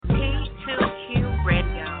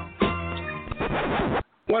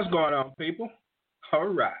What's going on, people? All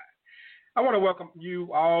right. I want to welcome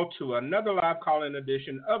you all to another live call-in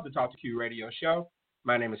edition of the Talk to Q radio show.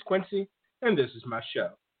 My name is Quincy, and this is my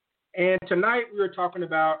show. And tonight we are talking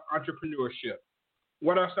about entrepreneurship.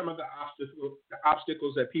 What are some of the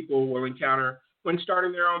obstacles that people will encounter when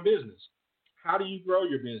starting their own business? How do you grow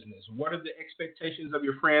your business? What are the expectations of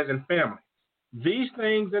your friends and family? These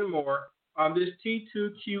things and more on this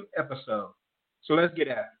T2Q episode. So let's get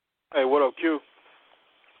at it. Hey, what up, Q?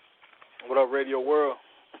 What up, Radio World?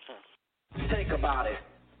 Think about it.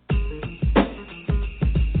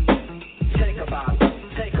 Think about it.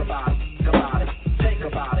 Think about it. Think about it. Think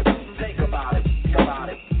about it. Think about it. Think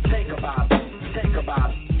about it. Think about it. Think about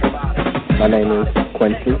it. Think about it. My name is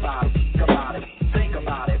Quincy. Think about it. Think about it. Think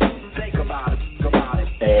about it. Think about it. Think about it.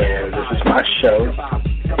 And this is my show,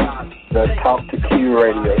 the Talk to Q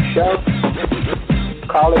radio show.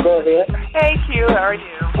 Carla, go ahead. Hey, Q, how are you?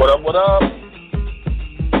 What up, what up?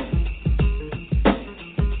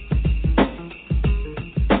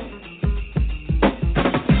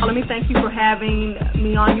 Let me thank you for having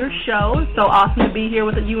me on your show. It's so awesome to be here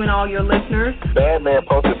with you and all your listeners. Bad man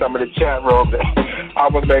posted some of the chat room that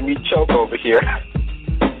almost made me choke over here.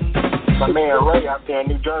 My man Ray out there in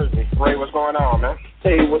New Jersey. Ray, what's going on, man?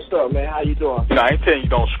 Hey, what's up, man? How you doing? No, I ain't telling you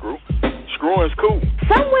don't screw. Screwing's cool.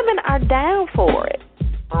 Some women are down for it.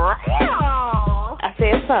 I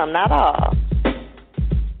said some, not all.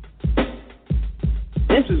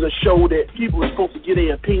 This is a show that people are supposed to get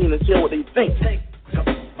their opinion and say what they think.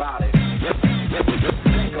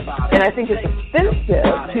 And I think it's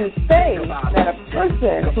offensive to say that a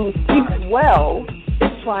person who speaks well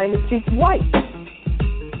is trying to speak white.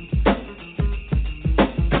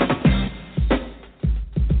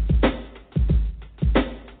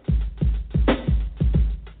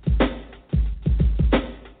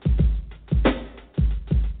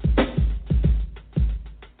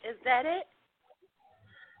 Is that it?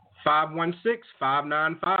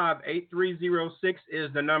 516-595-8306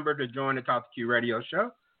 is the number to join the Talk to Q radio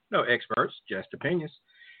show. No experts, just opinions.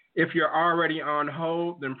 If you're already on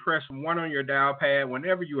hold, then press 1 on your dial pad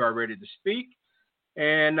whenever you are ready to speak.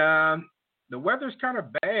 And the weather's kind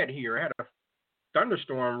of bad here. I had a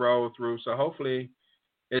thunderstorm roll through, so hopefully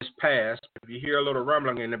it's passed. If you hear a little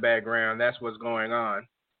rumbling in the background, that's what's going on.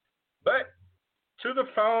 But to the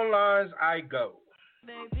phone lines I go.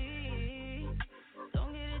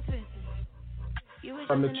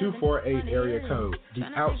 From the 248 area code, the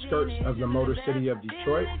outskirts of the Motor City of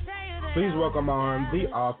Detroit, please welcome on the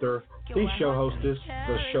author, the show hostess,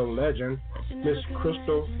 the show legend, Miss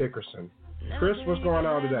Crystal Hickerson. Chris, what's going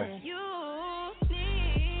on today?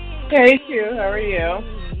 Hey, Q, how are you?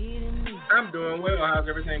 I'm doing well. How's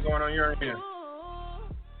everything going on your end?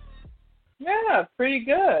 Yeah, pretty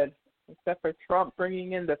good. Except for Trump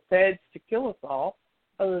bringing in the feds to kill us all.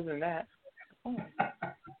 Other than that. Oh.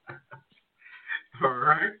 All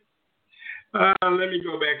right. Let me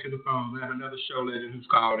go back to the phone. I have another show legend who's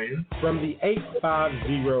called in. From the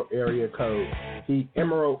 850 area code, the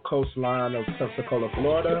Emerald Coastline of Pensacola,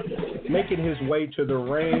 Florida, making his way to the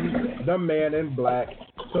ring, the man in black,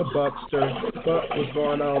 the Buckster. Buck, what's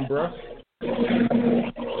going on, bro?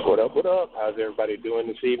 What up, what up? How's everybody doing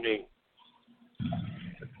this evening?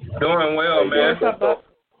 Doing well, man. What's up, Buck?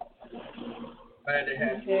 Glad to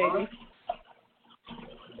have you on.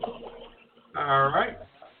 All right.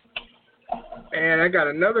 And I got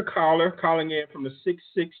another caller calling in from the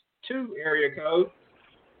 662 area code.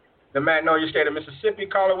 The Magnolia State of Mississippi.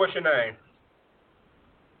 Caller, what's your name?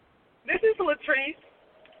 This is Latrice.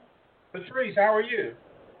 Latrice, how are you?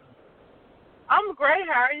 I'm great.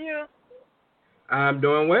 How are you? I'm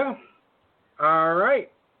doing well. All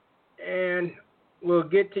right. And we'll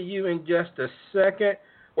get to you in just a second.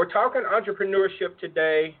 We're talking entrepreneurship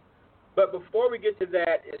today. But before we get to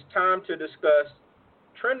that, it's time to discuss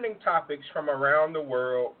trending topics from around the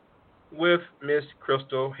world with Miss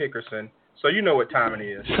Crystal Hickerson. So you know what time it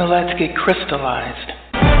is. So let's get crystallized.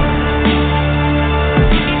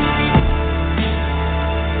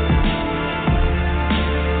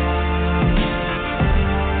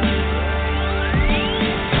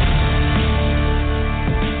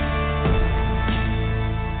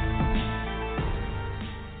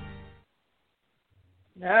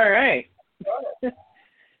 All right.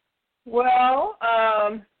 Well,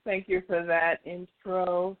 thank you for that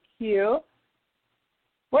intro, Q.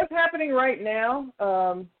 What's happening right now?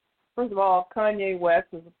 First of all, Kanye West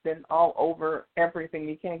has been all over everything.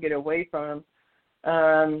 You can't get away from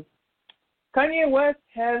him. Kanye West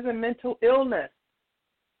has a mental illness,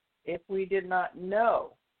 if we did not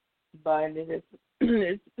know. But it's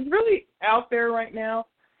really out there right now.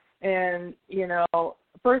 And, you know,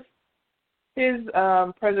 first his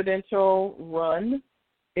presidential run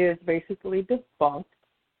is basically debunked.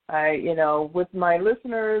 With my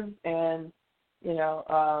listeners and,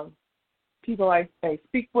 people I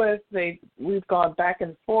speak with, we've gone back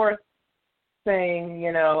and forth saying,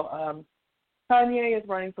 Kanye is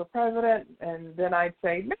running for president, and then I'd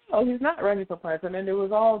say, no, he's not running for president. It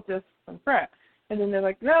was all just some crap. And then they're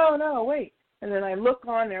like, no, wait. And then I look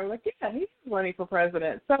on there, like, yeah, he's running for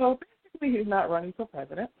president. So basically he's not running for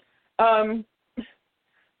president. But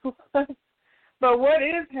what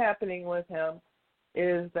is happening with him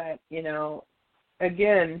is that,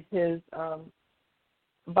 again, his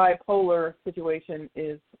bipolar situation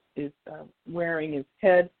is wearing his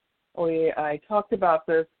head. I talked about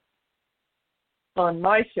this on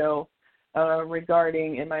my show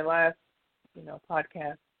regarding, in my last,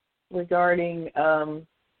 podcast, regarding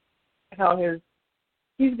how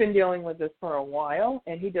he's been dealing with this for a while,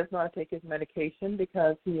 and he does not take his medication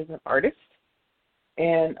because he is an artist.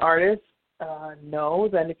 And artists know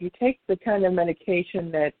that if you take the kind of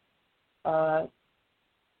medication that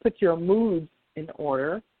puts your moods in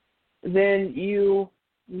order, then you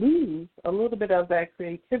lose a little bit of that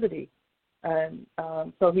creativity. And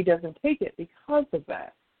so he doesn't take it because of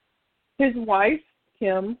that. His wife,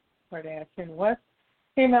 Kim West,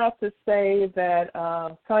 came out to say that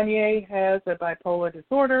Kanye has a bipolar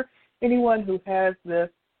disorder. Anyone who has this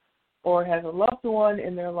or has a loved one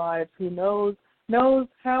in their lives who knows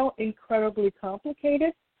how incredibly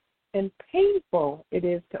complicated and painful it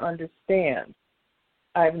is to understand.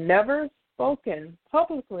 I've never spoken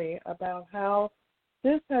publicly about how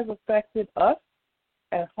this has affected us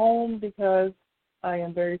at home because I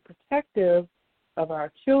am very protective of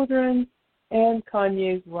our children and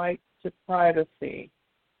Kanye's right to privacy.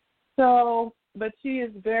 So, but she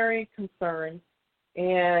is very concerned,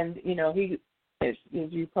 and, he, as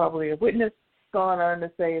you probably have witnessed, gone on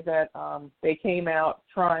to say that they came out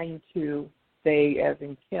trying to, they, as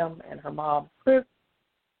in Kim and her mom, Chris,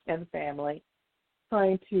 and the family,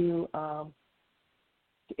 trying to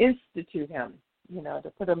institute him,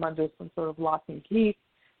 to put him under some sort of lock and key.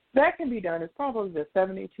 That can be done. It's probably the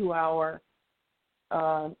 72-hour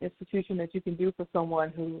institution that you can do for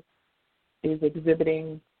someone who is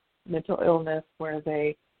exhibiting mental illness where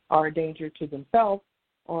they are a danger to themselves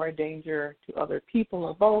or a danger to other people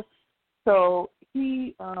or both. So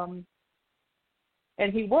he was,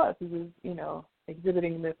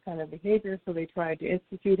 exhibiting this kind of behavior, so they tried to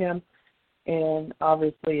institute him, and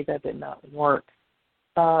obviously that did not work.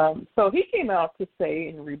 So he came out to say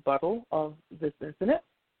in rebuttal of this incident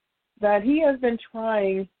that he has been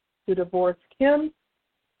trying to divorce Kim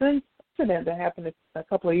since the incident that happened a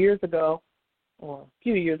couple of years ago, or a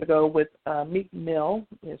few years ago, with Meek Mill.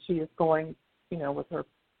 She is going, with her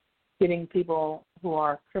getting people who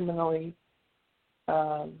are criminally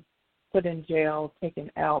put in jail,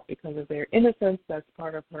 taken out because of their innocence. That's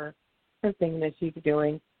part of her thing that she's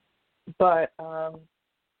doing. But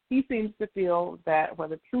he seems to feel that,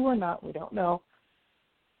 whether true or not, we don't know,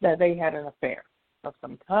 that they had an affair of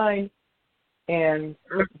some kind, and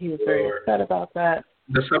he was very upset about that.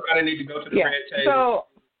 Does somebody need to go to the red table?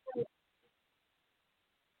 So,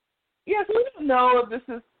 yes, we don't know if this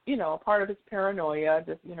is, part of his paranoia,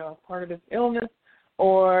 just, part of his illness,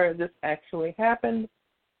 or this actually happened.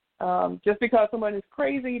 Just because someone is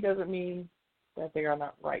crazy doesn't mean that they are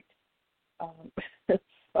not right.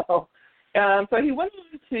 So he went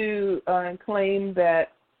on to claim that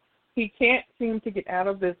he can't seem to get out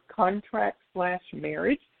of this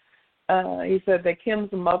contract/marriage. He said that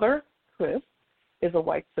Kim's mother, Chris, is a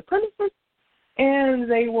white supremacist, and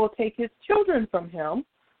they will take his children from him,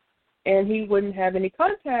 and he wouldn't have any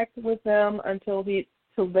contact with them until they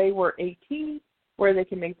were 18, where they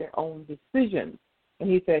can make their own decisions. And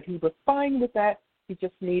he said he was fine with that. He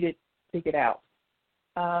just needed to get out.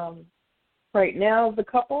 Right now, the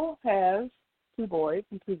couple has 2 boys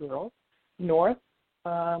and 2 girls. North,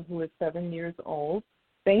 who is 7 years old.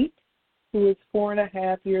 Saint, who is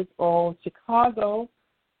 4.5 years old. Chicago,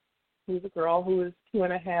 who's a girl who is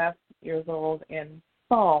 2.5 years old. And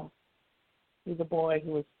Psalm, who's a boy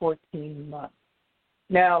who is 14 months.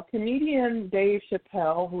 Now, comedian Dave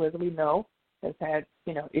Chappelle, who, as we know, has had,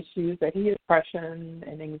 issues that he has depression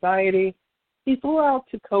and anxiety. He flew out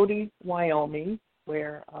to Cody, Wyoming,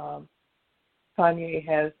 where Kanye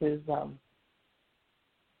has his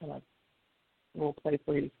little place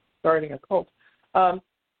where he's starting a cult,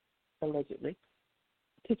 allegedly,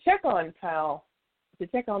 to check on pal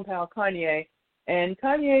Kanye. And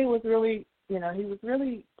Kanye was really, he was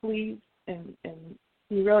really pleased, and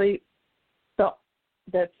he really felt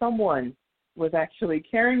that someone was actually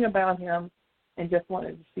caring about him and just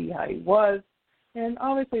wanted to see how he was. And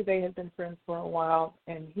obviously they had been friends for a while,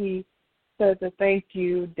 and he said that thank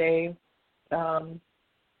you, Dave,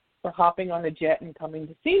 for hopping on the jet and coming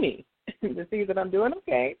to see me, to see that I'm doing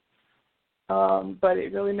okay. But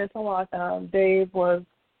it really meant a lot. Dave was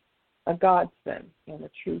a godsend and a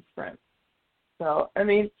true friend. So, I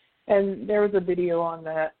mean, and there was a video on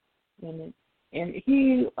that, and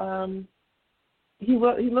he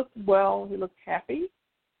looked well, he looked happy,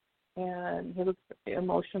 and he looked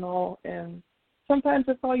emotional, and sometimes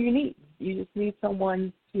that's all you need. You just need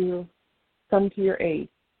someone to come to your aid.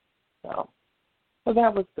 So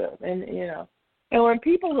that was good. And, you know, and when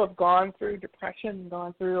people have gone through depression,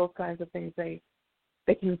 gone through those kinds of things, they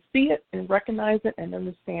can see it and recognize it and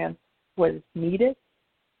understand what is needed.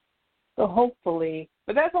 So hopefully,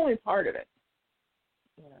 but that's only part of it.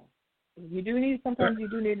 You know, sometimes you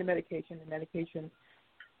do need the medication, and medication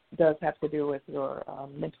does have to do with your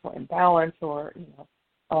mental imbalance or, you know,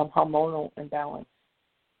 hormonal imbalance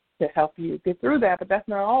to help you get through that, but that's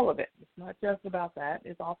not all of it. It's not just about that.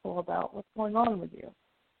 It's also about what's going on with you.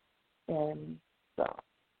 And so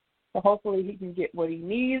hopefully he can get what he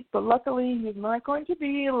needs, but luckily he's not going to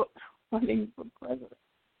be running for president.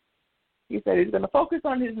 He said he's going to focus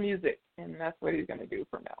on his music, and that's what he's going to do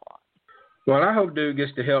from now on. Well, I hope dude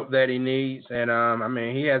gets the help that he needs, and I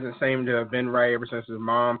mean, he hasn't seemed to have been right ever since his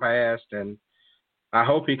mom passed, and I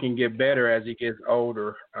hope he can get better as he gets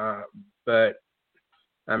older. But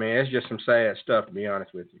I mean, it's just some sad stuff, to be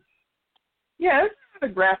honest with you. Yeah, it's kind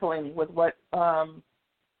of grappling with what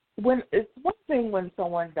when it's one thing when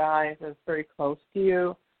someone dies that's very close to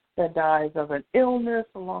you, that dies of an illness,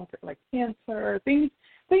 like cancer, things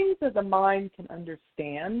that the mind can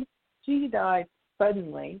understand. She died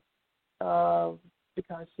suddenly because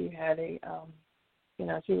she had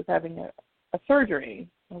she was having a surgery,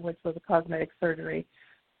 which was a cosmetic surgery,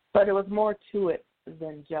 but it was more to it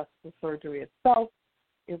than just the surgery itself.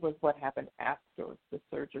 It was what happened after the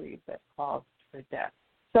surgery that caused her death.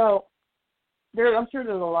 So I'm sure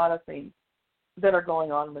there's a lot of things that are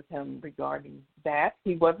going on with him regarding that.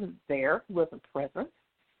 He wasn't there. He wasn't present.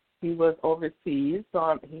 He was overseas,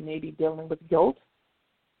 so he may be dealing with guilt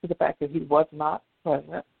for the fact that he was not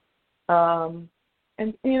present. And,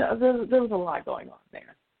 you know, there was a lot going on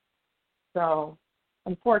there. So,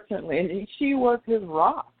 unfortunately, and she was his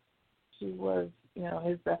rock. She was, you know,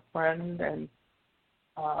 his best friend, and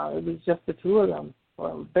it was just the two of them for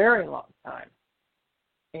a very long time.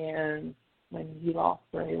 And when he lost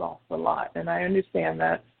her, he lost a lot. And I understand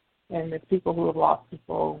that. And there's people who have lost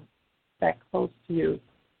people that close to you.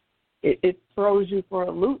 It throws you for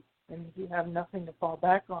a loop, and if you have nothing to fall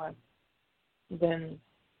back on, then,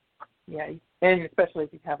 yeah, and especially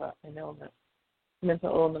if you have an illness, mental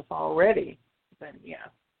illness already, then, yeah.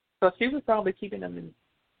 So she was probably keeping them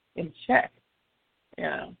in check,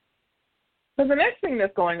 yeah. So the next thing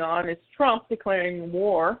that's going on is Trump declaring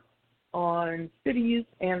war on cities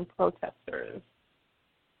and protesters.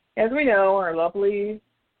 As we know, our lovely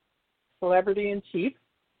celebrity-in-chief,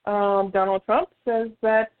 Donald Trump, says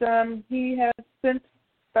that he has sent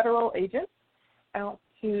federal agents out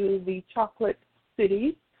to the chocolate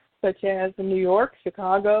cities, such as New York,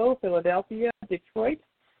 Chicago, Philadelphia, Detroit.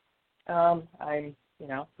 I'm,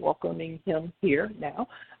 welcoming him here now.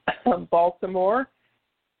 Baltimore,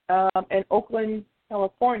 and Oakland,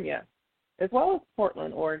 California, as well as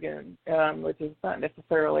Portland, Oregon, which is not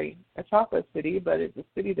necessarily a chocolate city, but it's a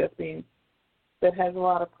city that has a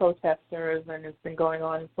lot of protesters, and it's been going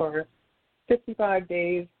on for 55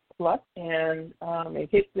 days plus. And it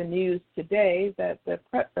hit the news today that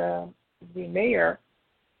the mayor,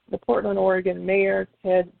 the Portland, Oregon mayor,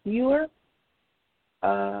 Ted Buehler,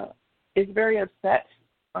 is very upset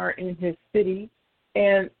in his city.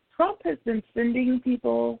 And Trump has been sending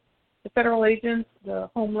people, the federal agents, the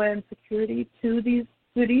Homeland Security, to these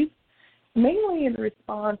cities, mainly in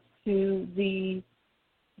response to the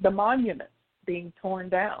monuments being torn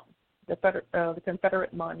down, the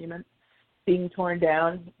Confederate monuments being torn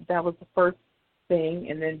down. That was the first thing,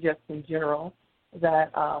 and then just in general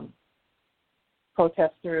that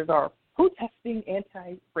protesters are protesting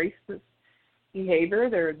anti-racist behavior.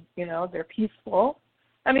 They're peaceful.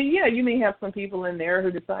 I mean, yeah, you may have some people in there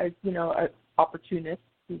who decide, opportunists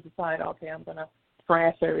who decide, okay, I'm going to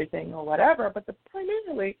trash everything or whatever. But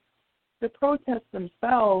primarily, the protests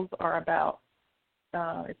themselves are about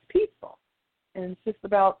it's peaceful, and it's just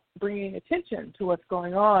about bringing attention to what's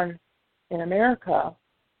going on in America,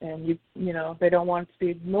 and they don't want it to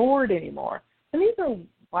be ignored anymore. And these are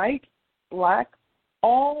white, black,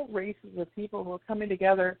 all races of people who are coming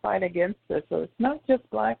together and fight against this. So it's not just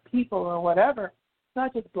black people or whatever. It's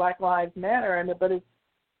not just Black Lives Matter, but it's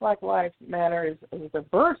Black Lives Matter is a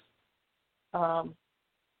diverse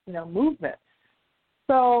movement.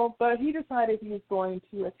 So, but he decided he was going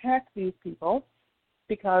to attack these people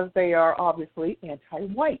because they are obviously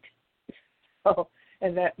anti-white. So,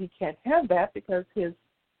 and that he can't have that because his,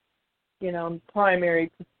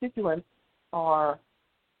 primary constituents are,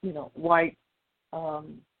 white,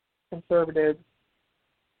 conservative,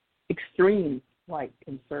 extreme white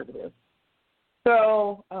conservatives.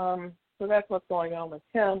 So, so that's what's going on with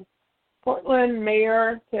him. Portland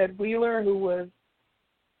Mayor Ted Wheeler, who was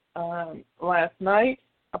last night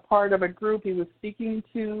a part of a group he was speaking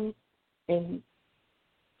to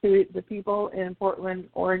the people in Portland,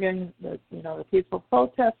 Oregon, the peaceful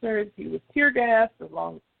protesters. He was tear gassed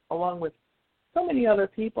along with so many other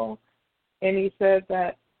people, and he said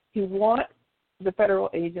that he wants the federal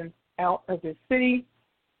agents out of his city.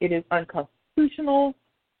 It is unconstitutional.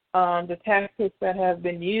 The tactics that have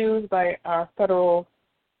been used by our federal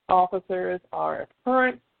officers are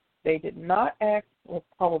abhorrent. They did not act with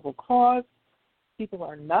probable cause. People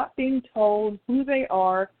are not being told who they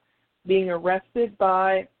are being arrested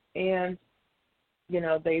by, and,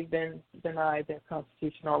 they've been denied their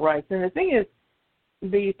constitutional rights. And the thing is,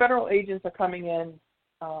 the federal agents are coming in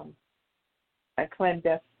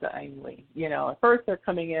clandestinely. At first they're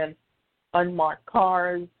coming in unmarked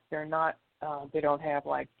cars. They're not, they don't have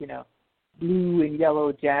blue and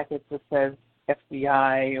yellow jackets that says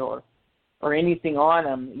FBI or anything on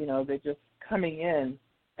them. They're just coming in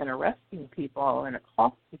and arresting people and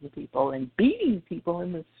accosting people and beating people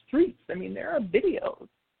in the streets. I mean, there are videos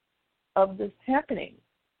of this happening.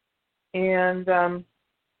 And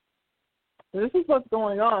this is what's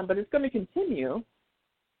going on, but it's going to continue.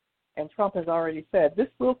 And Trump has already said this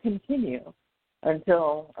will continue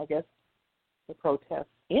until, I guess, the protests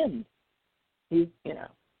end.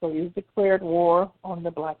 So he's declared war on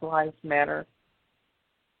the Black Lives Matter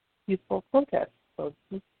peaceful protests. So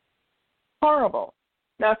it's horrible.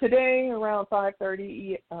 Now today, around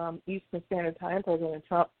 5:30 Eastern Standard Time, President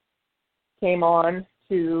Trump came on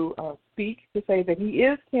to speak to say that he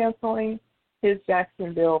is canceling his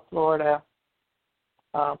Jacksonville, Florida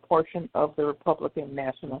portion of the Republican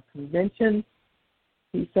National Convention.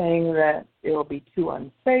 He's saying that it will be too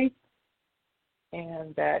unsafe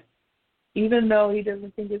and that even though he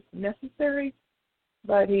doesn't think it's necessary,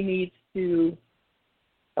 but he needs to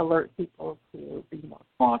alert people to be more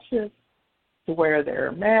cautious, to wear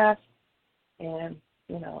their masks, and,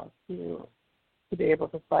 to be able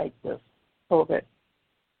to fight this COVID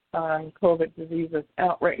disease that's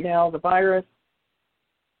out right now, the virus.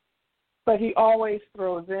 But he always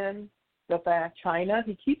throws in the fact China,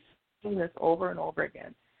 he keeps doing this over and over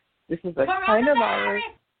again. This is a China virus.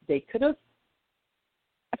 They could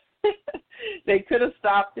have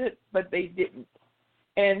stopped it, but they didn't.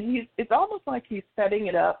 And it's almost like he's setting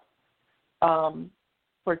it up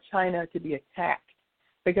for China to be attacked,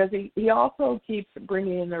 because he also keeps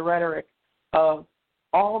bringing in the rhetoric of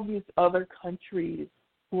all these other countries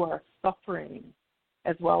who are suffering,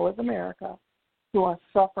 as well as America, who are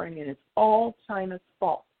suffering, and it's all China's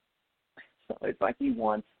fault. So it's like he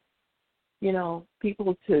wants,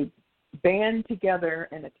 people to band together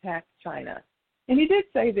and attack China. And he did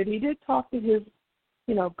say that he did talk to his,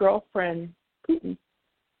 girlfriend, Putin,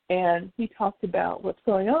 and he talked about what's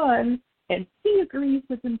going on, and he agrees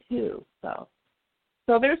with him too. So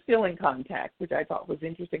they're still in contact, which I thought was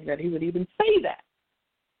interesting that he would even say that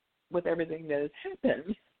with everything that has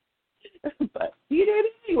happened. But he did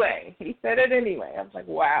it anyway. He said it anyway. I was like,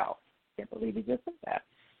 wow, can't believe he just said that.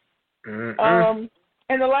 And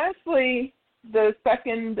then lastly, the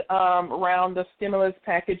second round of stimulus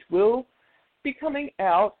package will be coming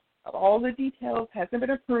out. All the details hasn't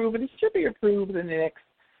been approved, but it should be approved in the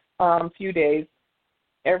next few days.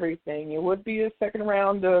 Everything. It would be a second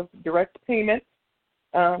round of direct payment.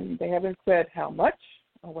 They haven't said how much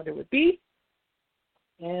or what it would be.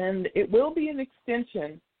 And it will be an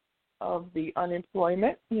extension of the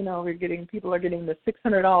unemployment. People are getting the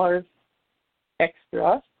 $600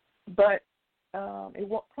 extra, but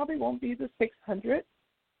it probably won't be the $600.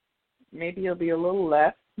 Maybe it'll be a little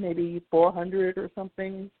less, maybe $400 or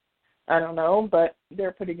something. I don't know, but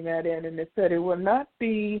they're putting that in, and they said it will not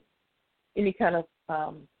be any kind of.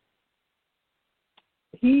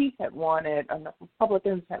 He had wanted,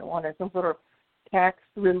 Republicans had wanted some sort of tax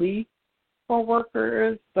relief for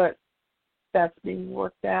workers, but that's being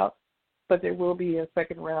worked out. But there will be a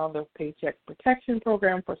second round of paycheck protection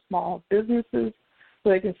program for small businesses, so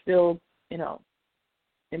they can still,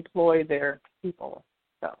 employ their people.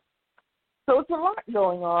 So it's a lot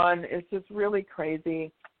going on. It's just really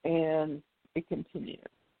crazy, and it continues.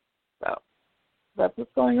 So that's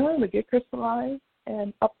what's going on. We get crystallized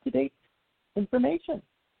and up-to-date information.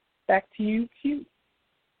 back to you, Q.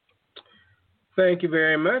 Thank you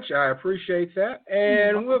very much. I appreciate that.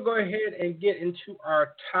 And we'll go ahead and get into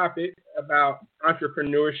our topic about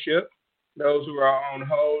entrepreneurship. Those who are on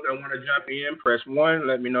hold and want to jump in, press 1.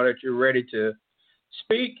 Let me know that you're ready to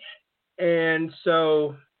speak. And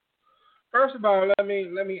so, first of all, let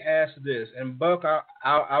me ask this. And Buck,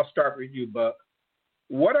 I'll start with you, Buck.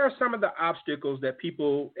 What are some of the obstacles that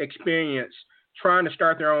people experience trying to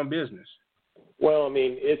start their own business? Well, I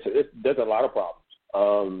mean, there's a lot of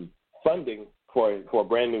problems. Funding for a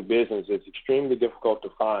brand new business is extremely difficult to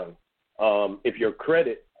find. If your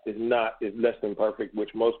credit is less than perfect, which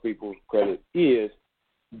most people's credit is,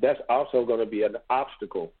 that's also going to be an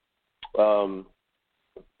obstacle.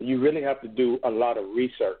 You really have to do a lot of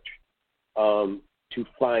research to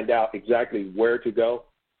find out exactly where to go.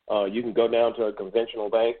 You can go down to a conventional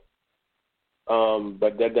bank,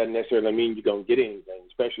 but that doesn't necessarily mean you're going to get anything,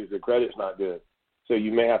 especially if your credit's not good. So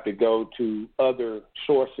you may have to go to other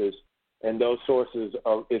sources, and those sources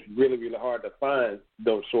it's really, really hard to find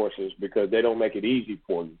those sources because they don't make it easy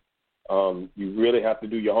for you. You really have to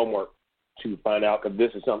do your homework to find out, because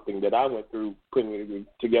this is something that I went through putting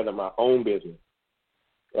together my own business.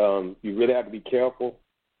 You really have to be careful.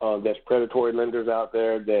 There's predatory lenders out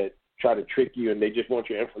there that try to trick you, and they just want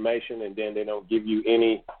your information, and then they don't give you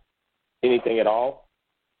anything at all.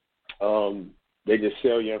 They just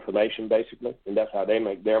sell your information, basically, and that's how they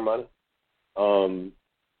make their money.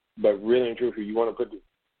 But really and truthfully, you want to put,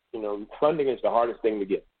 funding is the hardest thing to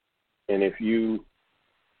get. And if you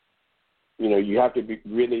have to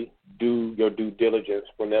really do your due diligence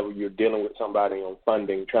whenever you're dealing with somebody on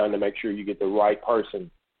funding, trying to make sure you get the right person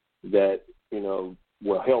that,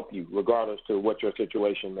 will help you, regardless to what your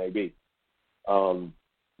situation may be.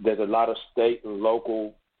 There's a lot of state and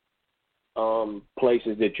local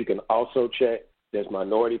places that you can also check. There's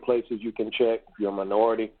minority places you can check if you're a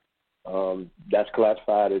minority. That's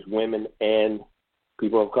classified as women and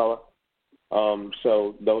people of color.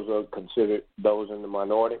 So those are considered those in the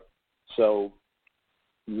minority. So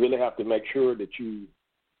you really have to make sure that you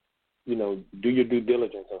do your due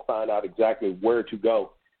diligence and find out exactly where to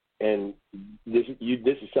go. And this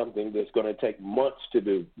is something that's going to take months to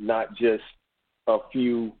do, not just a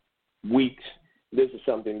few weeks. This is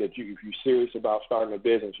something that if you're serious about starting a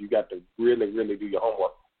business, you got to really, really do your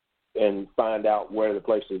homework and find out where the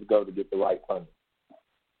places to go to get the right funding.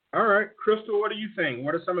 All right. Crystal, what do you think?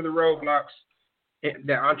 What are some of the roadblocks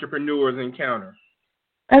that entrepreneurs encounter?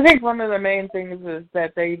 I think one of the main things is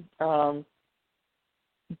that they don't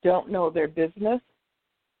know their business.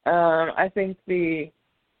 I think the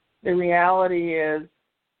reality is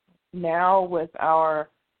now with our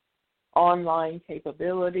online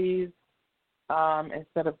capabilities,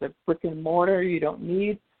 instead of the brick and mortar, you don't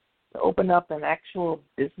need to open up an actual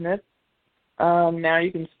business. Now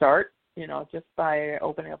you can start, just by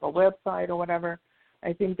opening up a website or whatever.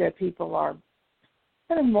 I think that people are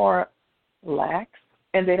kind of more lax,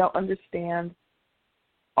 and they don't understand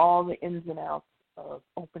all the ins and outs of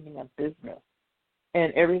opening a business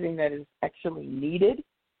and everything that is actually needed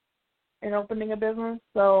in opening a business.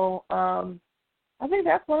 So I think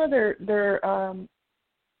that's one of their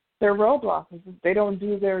roadblocks, is they don't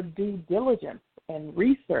do their due diligence and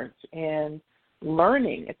research and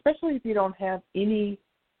learning, especially if you don't have any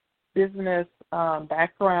business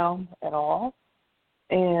background at all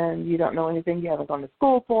and you don't know anything, you haven't gone to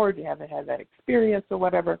school for it, you haven't had that experience or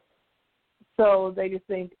whatever. So they just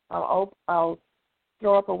think, I'll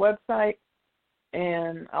throw up a website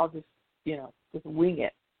and I'll just wing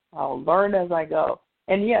it. I'll learn as I go.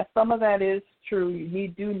 And yes, some of that is true. You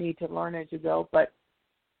do need to learn as you go, but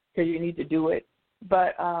because you need to do it.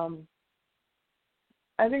 But I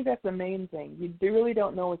think that's the main thing. You really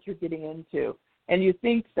don't know what you're getting into. And you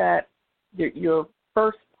think that your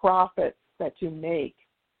first profits that you make,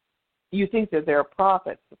 you think that they're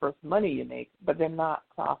profits, the first money you make, but they're not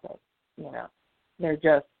profits. They're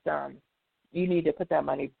just, you need to put that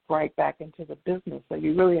money right back into the business, so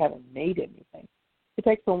you really haven't made anything. It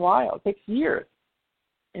takes a while. It takes years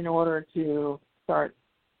in order to start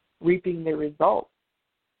reaping the results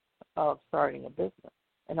of starting a business.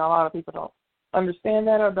 And a lot of people don't understand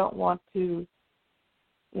that or don't want to,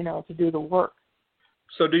 to do the work.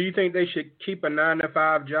 So do you think they should keep a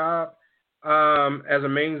 9-to-5 job as a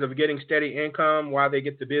means of getting steady income while they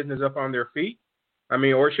get the business up on their feet? I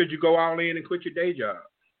mean, or should you go all in and quit your day job?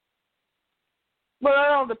 Well,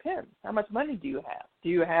 it all depends. How much money do you have? Do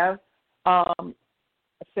you have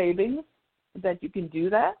savings that you can do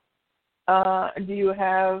that? Do you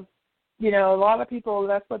have, a lot of people,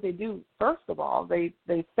 that's what they do. First of all, they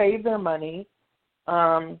save their money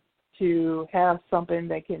to have something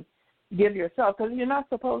they can give yourself, because you're not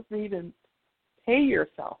supposed to even pay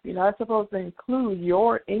yourself. You're not supposed to include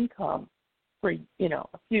your income for, a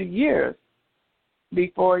few years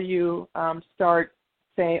before you start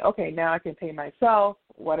saying, okay, now I can pay myself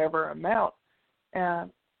whatever amount.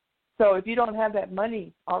 So if you don't have that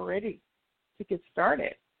money already to get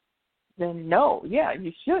started, then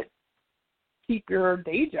you should keep your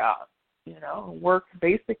day job, work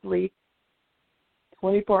basically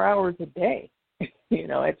 24 hours a day,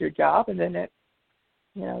 at your job and then at,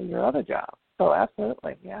 your other job. So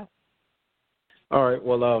absolutely, yeah. All right.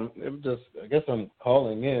 Well, I guess I'm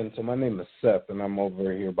calling in. So my name is Seth, and I'm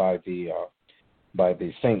over here by the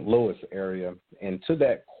St. Louis area. And to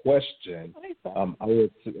that question, how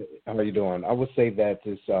are you doing? I would say that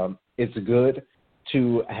it's good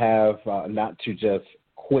to have not to just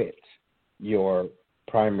quit your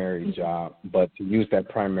primary job, but to use that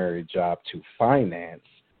primary job to finance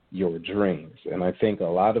your dreams. And I think a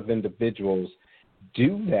lot of individuals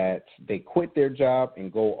do that. They quit their job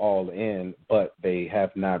and go all in, but they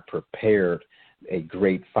have not prepared a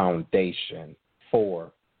great foundation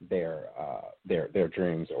for their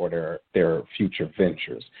dreams or their future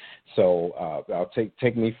ventures. So I'll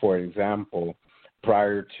take me for example.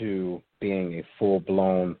 Prior to being a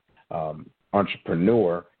full-blown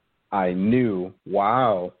entrepreneur, I knew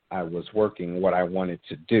while I was working what I wanted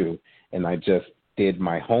to do, and I just did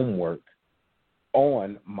my homework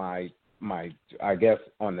on my I guess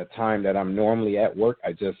on the time that I'm normally at work.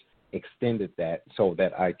 I just extended that so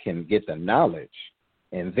that I can get the knowledge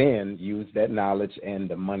and then use that knowledge and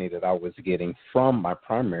the money that I was getting from my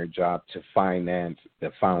primary job to finance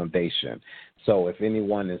the foundation. So if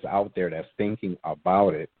anyone is out there that's thinking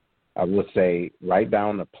about it, I would say write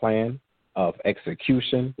down a plan of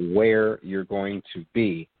execution, where you're going to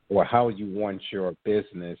be or how you want your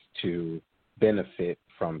business to benefit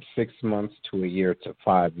from 6 months to a year to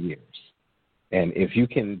 5 years. And if you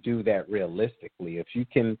can do that realistically, if you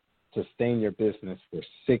can sustain your business for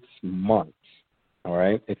 6 months, all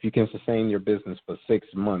right, if you can sustain your business for 6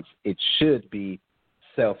 months, it should be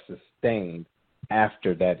self-sustained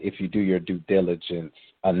after that if you do your due diligence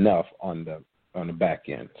enough on the back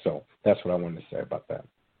end. So that's what I wanted to say about that.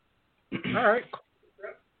 All right.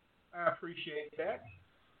 I appreciate that.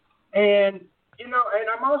 And, and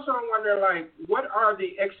I'm also wondering, what are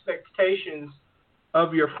the expectations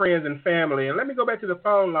of your friends and family? And let me go back to the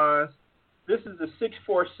phone lines. This is the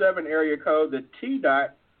 647 area code, the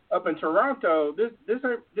T-Dot up in Toronto. This is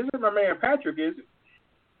my man Patrick, is it?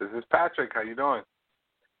 This is Patrick. How you doing?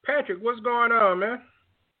 Patrick, what's going on, man?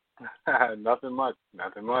 Nothing much.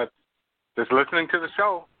 Just listening to the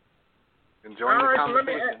show. Enjoying the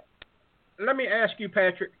conversation. So let me ask you,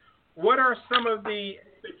 Patrick, what are some of the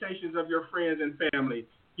expectations of your friends and family?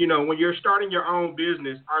 When you're starting your own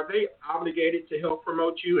business, are they obligated to help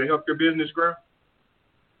promote you and help your business grow?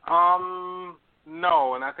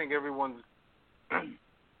 No, and I think everyone's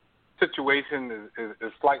situation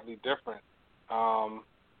is slightly different.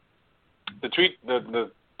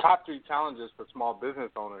 The top three challenges for small business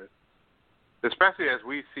owners, especially as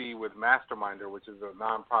we see with Masterminder, which is a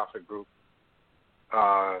nonprofit group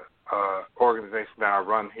organization that I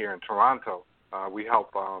run here in Toronto. We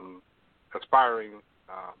help aspiring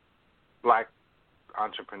Black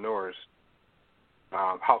entrepreneurs.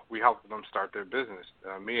 We help them start their business.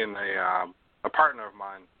 Me and a partner of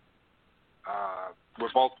mine, we're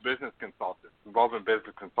both business consultants. We've both been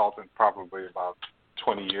business consultants probably about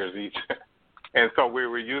 20 years each. And so we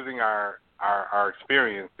were using our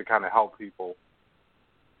experience to kind of help people,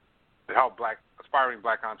 to help aspiring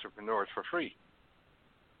Black entrepreneurs for free.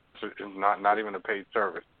 So it's not even a paid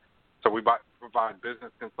service. So we provide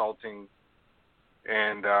business consulting.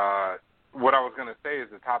 And what I was going to say is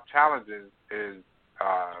the top challenges is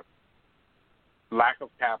lack of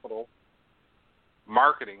capital,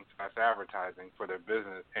 marketing / advertising for their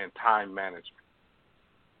business, and time management.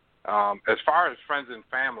 As far as friends and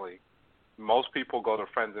family, most people go to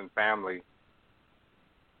friends and family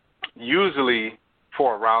usually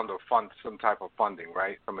for a round of some type of funding,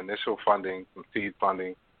 right? Some initial funding, some seed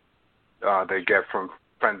funding they get from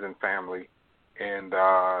friends and family. And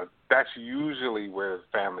that's usually where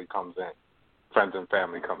family comes in. Friends and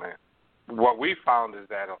family come in. What we found is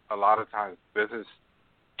that a lot of times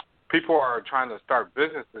people are trying to start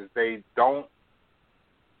businesses. They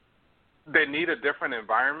need a different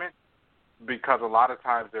environment because a lot of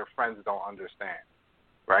times their friends don't understand,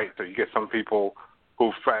 right? So you get some people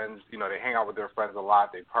who friends, they hang out with their friends a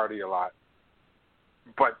lot, they party a lot.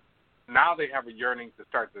 But now they have a yearning to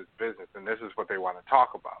start this business, and this is what they want to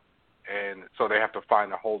talk about. And so they have to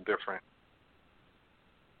find a whole different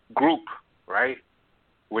group, right?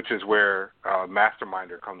 which is where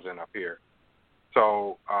Masterminder comes in up here.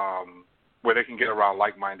 So where they can get around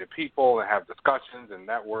like-minded people and have discussions and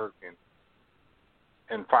network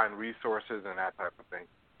and find resources and that type of thing.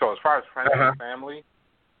 So as far as friends and family,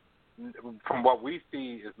 from what we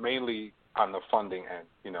see is mainly on the funding end,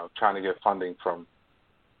 trying to get funding from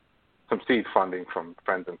some seed funding from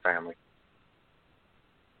friends and family.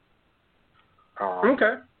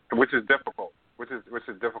 Okay. Which is difficult. Which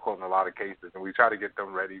is difficult in a lot of cases, and we try to get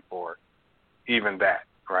them ready for even that,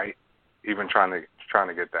 right? Even trying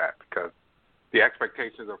to get that, because the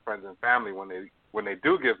expectations of friends and family when they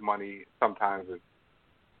do give money sometimes is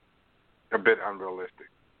a bit unrealistic.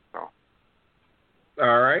 So.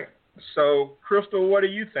 All right. So, Crystal, what do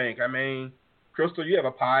you think? I mean, Crystal, you have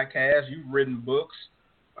a podcast. You've written books.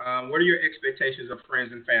 What are your expectations of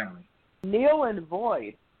friends and family? Neil and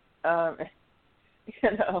Void.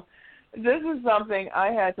 This is something I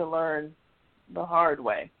had to learn the hard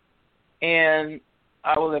way. And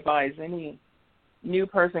I will advise any new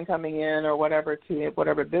person coming in or whatever to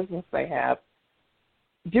whatever business they have,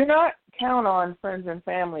 do not count on friends and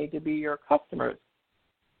family to be your customers.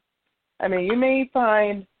 I mean, you may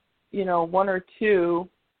find, one or two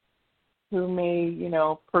who may,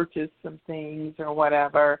 purchase some things or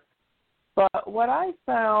whatever. But what I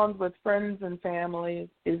found with friends and family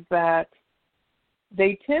is that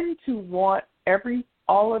they tend to want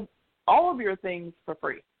all of your things for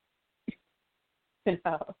free.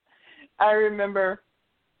 I remember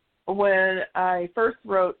when I first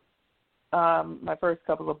wrote my first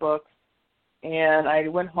couple of books, and I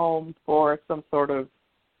went home for some sort of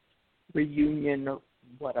reunion or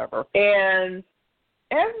whatever, and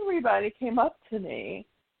everybody came up to me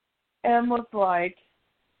and was like,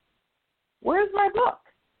 "Where's my book?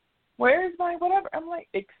 Where's my whatever?" I'm like,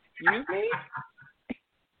 "Excuse me?"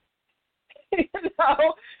 I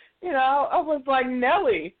was like,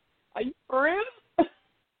 "Nelly, are you for real?"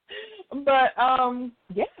 But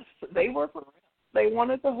yes, they were for real. They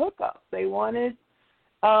wanted the hookup. They wanted,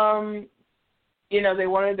 they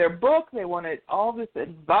wanted their book. They wanted all this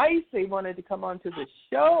advice. They wanted to come onto the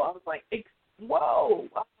show. I was like, whoa.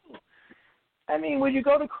 I mean, would you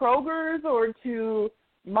go to Kroger's or to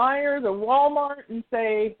Myers or Walmart and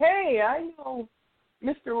say, "Hey, I know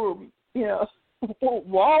Mr.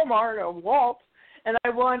 Walmart or Walt, and I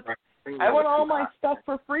want all my stuff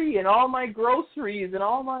for free and all my groceries and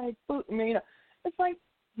all my food." I mean, it's like,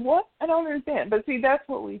 what? I don't understand. But see, that's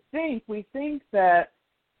what we think. We think that,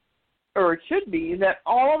 or it should be, that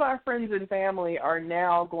all of our friends and family are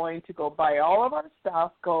now going to go buy all of our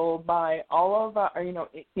stuff, go buy all of our,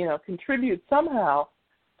 contribute somehow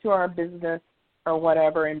to our business or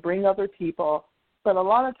whatever and bring other people. But a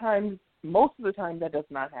lot of times, most of the time, that does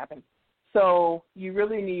not happen. So you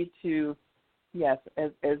really need to, yes,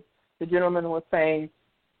 as the gentleman was saying,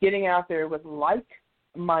 getting out there with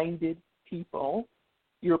like-minded people.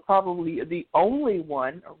 You're probably the only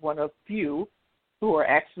one or one of few who are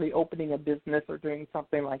actually opening a business or doing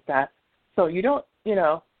something like that. So you don't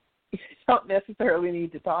necessarily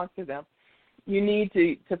need to talk to them. You need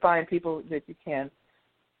to find people that you can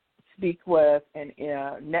speak with and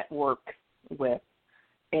network with,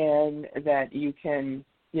 and that you can,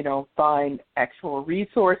 find actual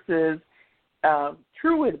resources,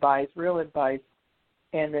 true advice, real advice,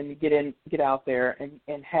 and then get out there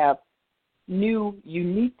and have new,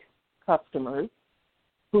 unique customers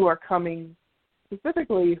who are coming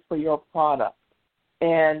specifically for your product.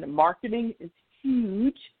 And marketing is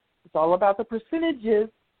huge. It's all about the percentages.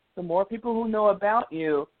 The more people who know about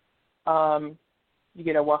you, you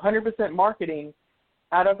get a 100% marketing.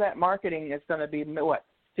 Out of that marketing, it's going to be,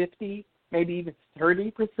 50, maybe even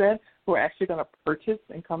 30% who are actually going to purchase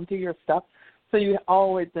and come to your stuff. So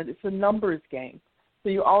it's a numbers game. So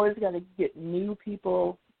you always got to get new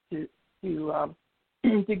people to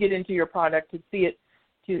get into your product, to see it,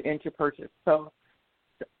 and to purchase. So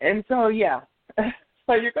yeah.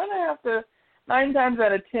 So you're going to have to, 9 times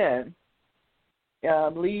out of 10,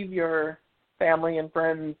 leave your family and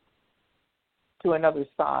friends to another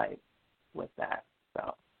side with that.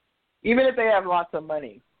 So even if they have lots of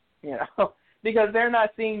money, because they're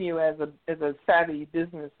not seeing you as a savvy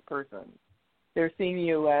business person. They're seeing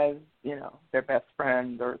you as, their best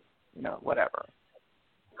friend or, whatever.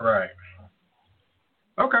 Right.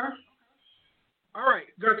 Okay. All right.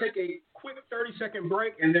 Going to take a quick 30-second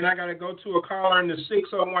break, and then I got to go to a caller in the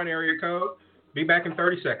 601 area code. Be back in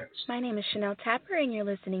 30 seconds. My name is Chanel Tapper, and you're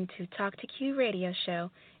listening to Talk to Q Radio Show.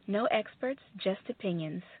 No experts, just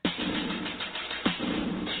opinions.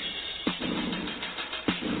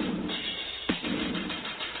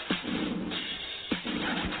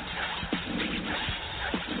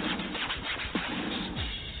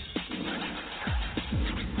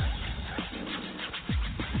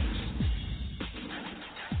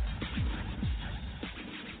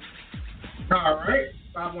 All right.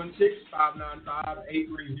 516-595-8306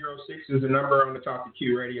 is the number on the Talk to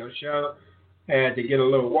Q radio show. Had to get a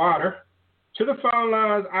little water. To the phone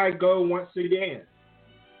lines I go once again.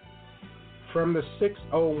 From the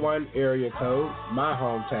 601 area code, my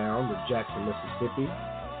hometown of Jackson, Mississippi,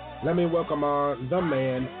 let me welcome on the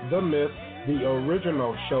man, the myth, the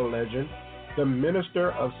original show legend, the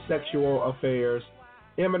Minister of Sexual Affairs,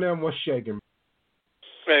 Eminem was shaking.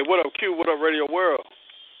 Hey, what up, Q? What up, Radio World?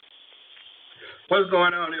 What's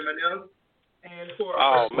going on, Eminem? And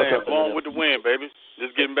oh, man, blowing with the wind, baby.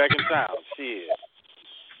 Just getting back in town. Shit.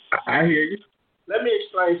 I hear you. Let me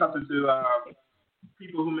explain something to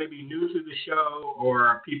people who may be new to the show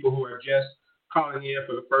or people who are just calling in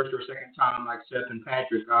for the first or second time, like Seth and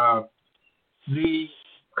Patrick. The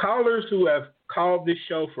callers who have called this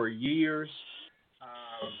show for years,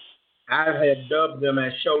 I had dubbed them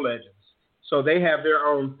as show legends. So they have their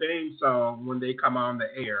own theme song when they come on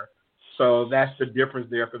the air. So that's the difference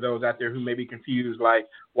there for those out there who may be confused, like,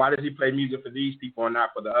 why does he play music for these people and not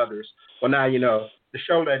for the others? Well, now you know, the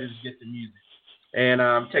show legends get the music. And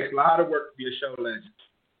it takes a lot of work to be a show legend.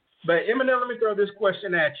 But Eminem, let me throw this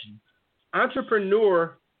question at you.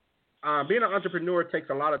 Being an entrepreneur takes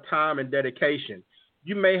a lot of time and dedication.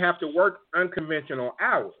 You may have to work unconventional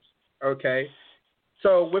hours, okay?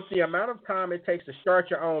 So with the amount of time it takes to start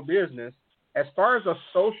your own business, as far as a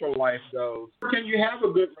social life goes, can you have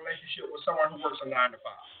a good relationship with someone who works a 9 to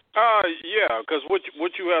 5? Yeah, because what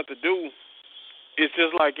you have to do is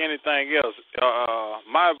just like anything else.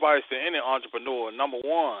 My advice to any entrepreneur, number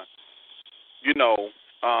one, you know,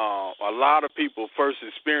 a lot of people first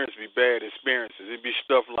experience be bad experiences. It'd be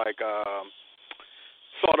stuff like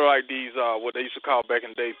sort of like these what they used to call back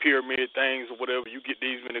in the day pyramid things or whatever. You get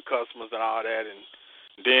these many customers and all that, and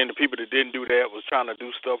then the people that didn't do that was trying to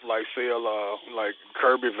do stuff like sell like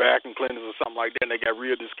Kirby vacuum cleaners or something like that, and they got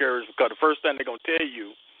real discouraged because the first thing they're going to tell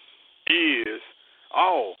you is,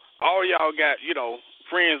 all y'all got, you know,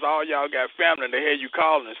 friends, all y'all got family, and they had you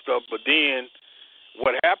calling and stuff. But then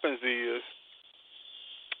what happens is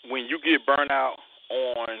when you get burnt out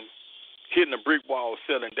on hitting a brick wall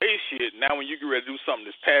selling day shit, now when you get ready to do something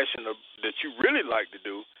that's passionate that you really like to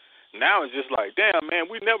do, now it's just like, damn, man,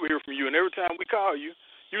 we never hear from you, and every time we call you,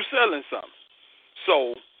 you selling something.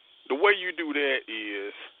 So the way you do that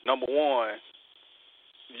is, number one,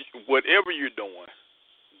 whatever you're doing,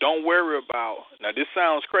 don't worry about, now this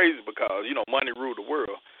sounds crazy because, you know, money rule the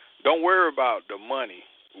world. Don't worry about the money.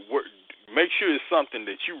 Make sure it's something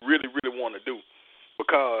that you really, really want to do,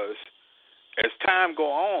 because as time go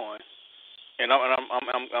on, and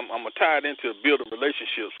I'm tied into building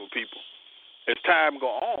relationships with people. As time go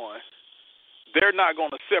on, they're not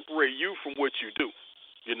going to separate you from what you do,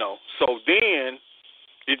 you know. So then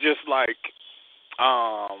it's just like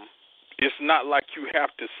it's not like you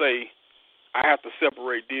have to say, I have to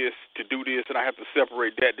separate this to do this, and I have to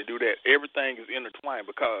separate that to do that. Everything is intertwined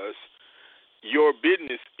because your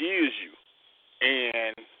business is you,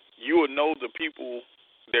 and you will know the people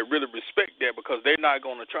that really respect that because they're not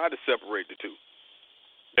going to try to separate the two.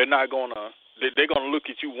 They're not going to. They're going to look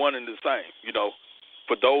at you one and the same, you know.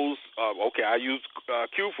 For those, okay, I use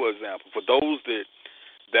Q for example. For those that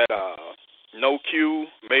know Q,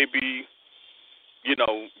 maybe, you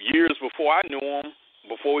know, years before I knew him,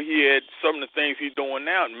 before he had some of the things he's doing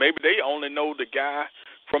now, maybe they only know the guy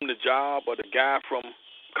from the job or the guy from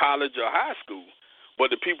college or high school.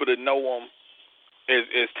 But the people that know him,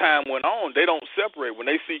 as time went on, they don't separate. When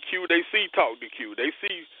they see Q, they see Talk to Q. They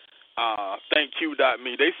see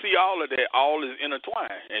ThankQ.me. They see all of that. All is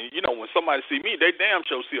intertwined. And, you know, when somebody see me, they damn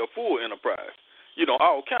sure see a full enterprise. You know,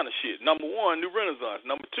 all kind of shit. Number one, New Renaissance.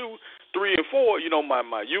 Number 2, 3, and 4, you know, my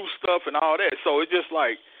youth stuff and all that. So it's just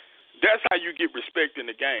like, that's how you get respect in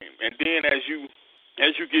the game. And then as you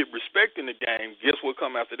get respect in the game, guess what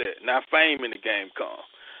come after that? Now fame in the game come.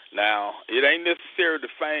 Now, it ain't necessarily the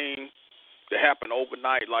fame that happen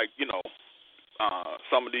overnight, like, you know,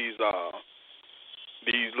 some of these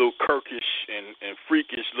little kirkish and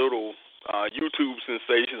freakish little YouTube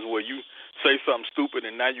sensations where you say something stupid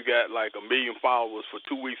and now you got like 1 million followers for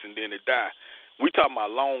 2 weeks and then it die. We talking about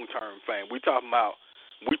long-term fame. We talking about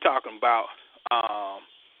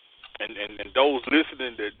and those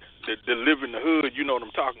listening that live in the hood, you know what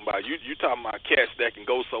I'm talking about. You talking about cats that can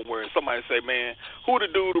go somewhere and somebody say, man, who the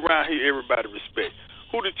dude around here everybody respect?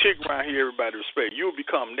 Who the chick around here everybody respect? You'll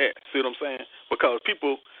become that. See what I'm saying? Because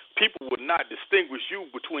people would not distinguish you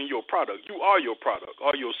between your product. You are your product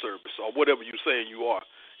or your service or whatever you saying you are.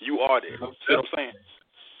 You are that. See what I'm saying?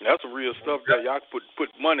 That's some real stuff there. Y'all can put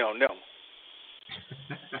money on them.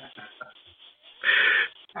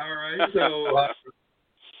 All right. So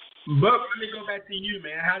But let me go back to you,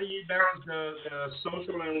 man. How do you balance the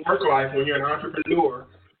social and work life when you're an entrepreneur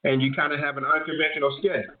and you kind of have an unconventional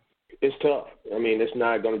schedule? It's tough. I mean, it's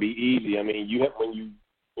not going to be easy. I mean, you have when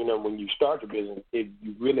you start your business,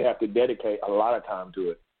 you really have to dedicate a lot of time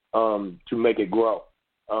to it to make it grow.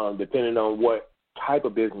 Depending on what type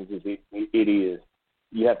of business it is,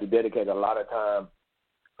 you have to dedicate a lot of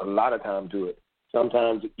time to it.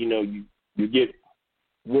 Sometimes, you get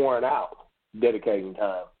worn out dedicating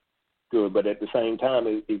time to it, but at the same time,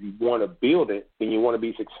 if you want to build it and you want to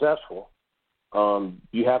be successful,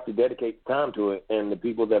 you have to dedicate time to it, and the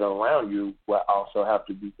people that are around you will also have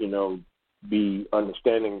to be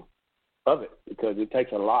understanding of it, because it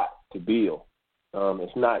takes a lot to build.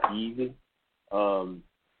 It's not easy, and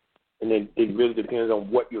it really depends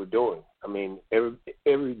on what you're doing. I mean,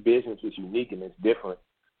 every business is unique and it's different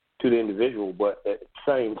to the individual, but at the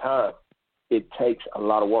same time, it takes a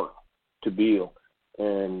lot of work to build,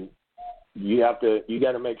 and you got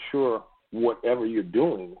to make sure whatever you're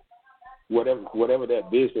doing, whatever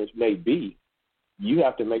that business may be, you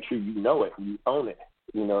have to make sure you know it, you own it,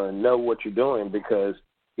 and know what you're doing, because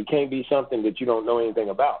it can't be something that you don't know anything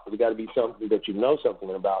about. It's got to be something that you know something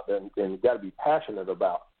about, and you got to be passionate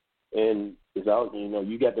about. And it's all,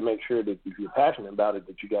 you got to make sure that if you're passionate about it,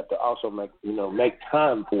 that you got to also make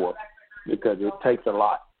time for it, because it takes a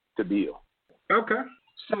lot to build. Okay.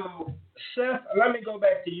 So, Seth, let me go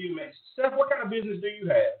back to you, man. Seth, what kind of business do you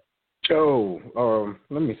have? Oh,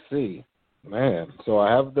 let me see. Man, so I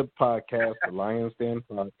have the podcast, the Lions Den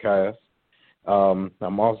podcast.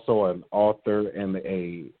 I'm also an author and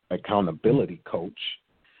a accountability coach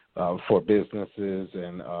for businesses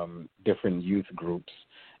and different youth groups.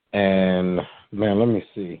 And, man, let me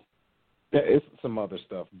see. It's some other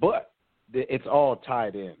stuff, but it's all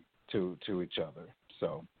tied in to each other.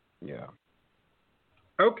 So, yeah.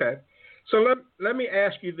 Okay. So let me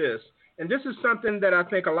ask you this, and this is something that I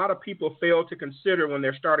think a lot of people fail to consider when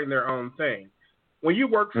they're starting their own thing. When you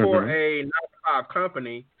work for a 9-to-5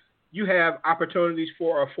 company, you have opportunities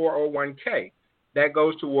for a 401k that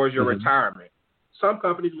goes towards your retirement. Some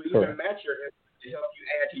companies will even match your income to help you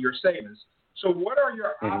add to your savings. So what are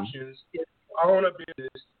your options if you own a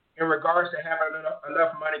business in regards to having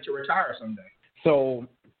enough money to retire someday? So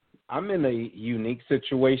I'm in a unique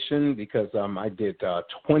situation because I did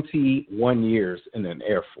 21 years in an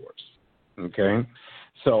Air Force. Okay,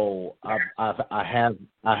 so I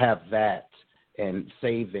have that and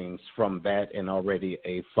savings from that, and already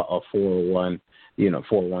a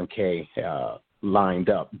 401k lined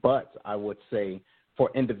up. But I would say for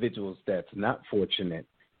individuals that's not fortunate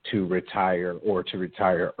to retire or to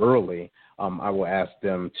retire early, I will ask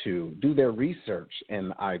them to do their research.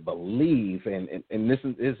 And I believe, and this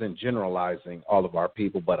isn't generalizing all of our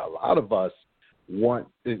people, but a lot of us we're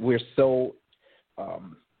so,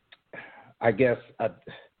 I guess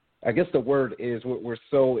the word is we're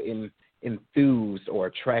so enthused or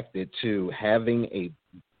attracted to having a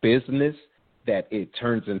business that it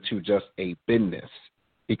turns into just a business,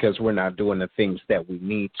 because we're not doing the things that we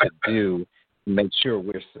need to do to make sure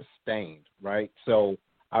we're sustained, right? So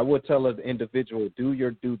I would tell an individual, do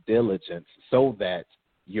your due diligence so that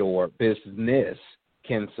your business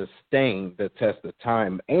can sustain the test of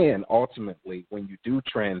time. And ultimately, when you do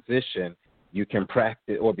transition, you can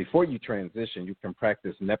practice, or before you transition, you can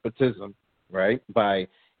practice nepotism, right? By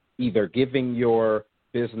either giving your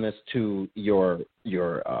business to your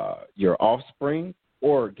offspring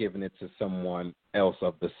or giving it to someone else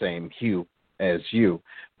of the same hue as you.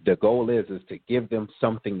 The goal is to give them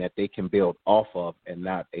something that they can build off of and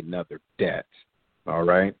not another debt. All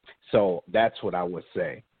right? So that's what I would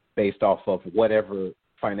say, based off of whatever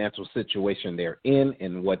financial situation they're in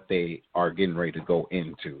and what they are getting ready to go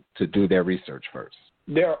into, to do their research first.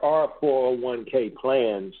 There are 401k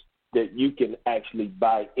plans that you can actually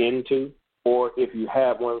buy into, or if you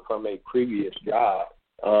have one from a previous job,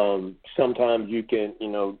 sometimes you can,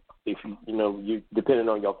 if you depending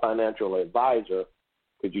on your financial advisor,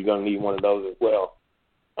 because you're going to need one of those as well,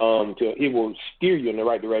 it will steer you in the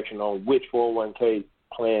right direction on which 401k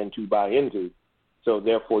plan to buy into. So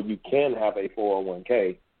therefore, you can have a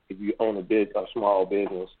 401k if you own a small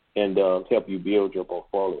business, and help you build your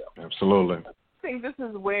portfolio. Absolutely. I think this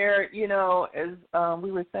is where, as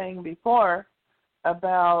we were saying before,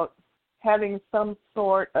 about having some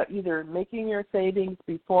sort of either making your savings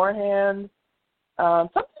beforehand.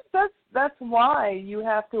 Sometimes that's why you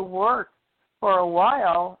have to work for a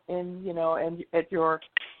while and at your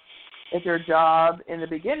job in the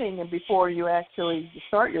beginning and before you actually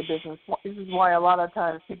start your business. This is why a lot of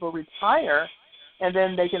times people retire, and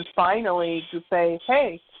then they can finally just say,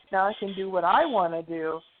 hey, now I can do what I want to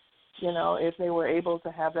do. if they were able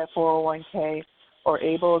to have that 401k or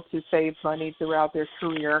able to save money throughout their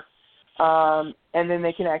career, and then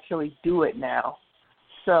they can actually do it now.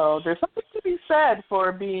 So there's something to be said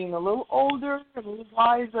for being a little older, a little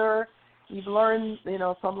wiser. You've learned,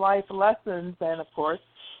 some life lessons and, of course,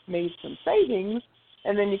 made some savings,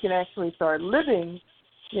 and then you can actually start living,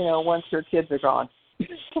 once your kids are gone.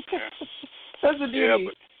 That's the beauty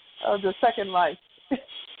of the second life.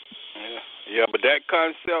 Yeah, but that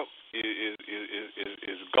concept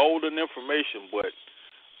is golden information, but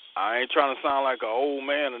I ain't trying to sound like an old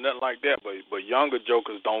man or nothing like that, but younger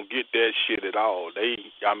jokers don't get that shit at all. They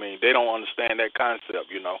don't understand that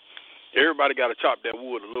concept, Everybody got to chop that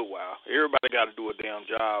wood a little while. Everybody got to do a damn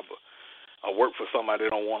job or work for somebody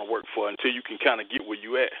they don't want to work for until you can kind of get where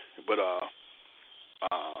you at. But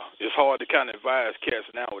it's hard to kind of advise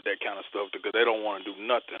cats now with that kind of stuff because they don't want to do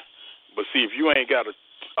nothing. But see, if you ain't got a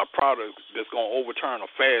product that's going to overturn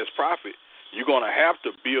a fast profit, you're going to have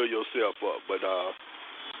to build yourself up. But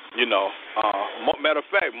matter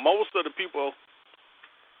of fact, most of the people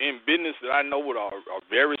in business that I know are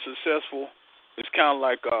very successful. It's kind of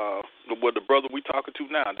like what the brother we talking to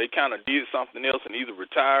now. They kind of did something else and either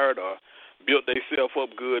retired or built themselves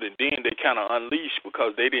up good, and then they kind of unleashed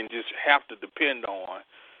because they didn't just have to depend on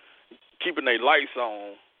keeping their lights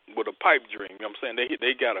on with a pipe dream. You know what I'm saying?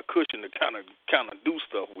 They got a cushion to kind of do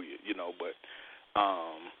stuff with, But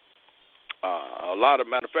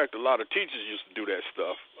matter of fact, a lot of teachers used to do that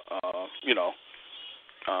stuff.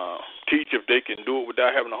 Teach if they can do it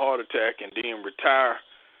without having a heart attack, and then retire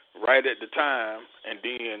right at the time, and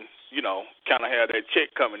then kind of have that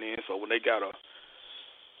check coming in. So when they got a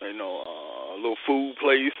little food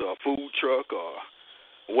place or a food truck or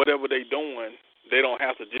whatever they doing, they don't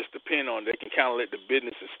have to just depend on it. They can kind of let the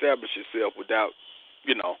business establish itself without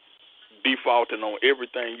defaulting on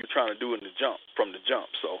everything you're trying to do from the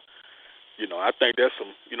jump. So I think that's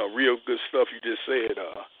some real good stuff you just said.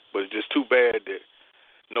 But it's just too bad that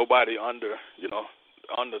nobody under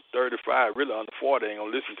 35, really under 40, ain't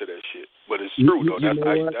gonna listen to that shit. But it's true though.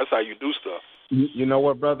 That's how you do stuff. You know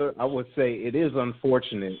what, brother? I would say it is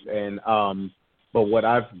unfortunate, and but what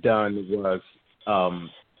I've done was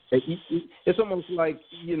it's almost like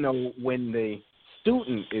when the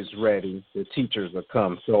student is ready, the teachers will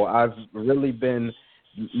come. So I've really been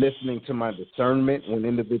listening to my discernment when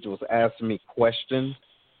individuals ask me questions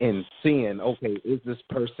and seeing, okay, is this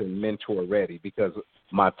person mentor ready? Because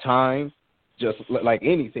my time, just like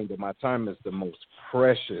anything, but my time is the most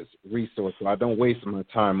precious resource. So I don't waste my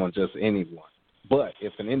time on just anyone. But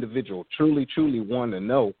if an individual truly want to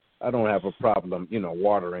know, I don't have a problem,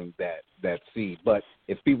 watering that seed. But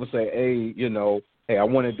if people say, hey, I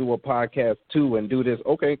want to do a podcast too and do this,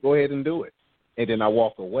 okay, go ahead and do it. And then I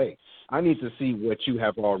walk away. I need to see what you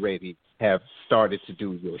have already have started to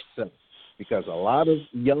do yourself. Because a lot of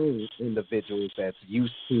young individuals that's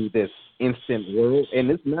used to this instant world, and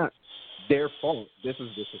it's not their fault. This is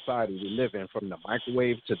the society we live in, from the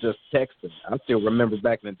microwave to just texting. I still remember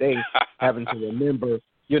back in the day having to remember,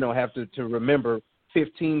 to remember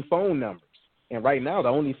 15 phone numbers. And right now, the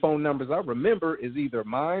only phone numbers I remember is either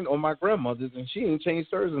mine or my grandmother's, and she ain't changed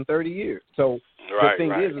hers in 30 years. So the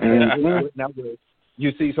thing is now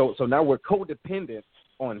now we're codependent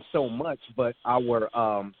on so much, but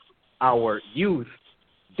our youth,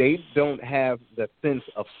 they don't have the sense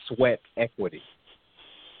of sweat equity.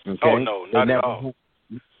 Okay? Oh no, not at all.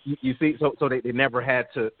 You see, so they never had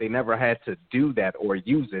to do that or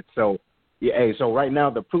use it. So so right now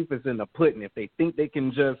the proof is in the pudding. If they think they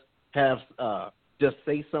can just have just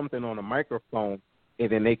say something on a microphone and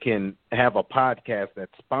then they can have a podcast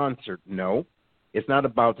that's sponsored, no, it's not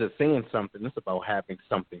about just saying something. It's about having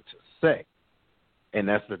something to say, and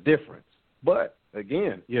that's the difference. But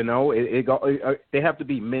again, they have to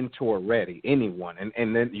be mentor ready, anyone.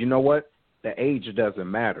 And then you know what? The age doesn't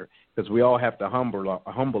matter, because we all have to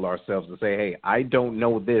humble ourselves and say, hey, I don't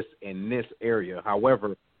know this in this area.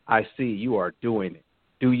 However, I see you are doing it.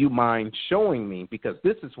 Do you mind showing me? Because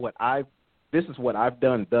this is what I've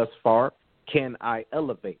done thus far. Can I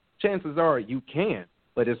elevate? Chances are you can,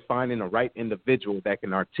 but it's finding the right individual that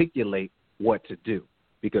can articulate what to do.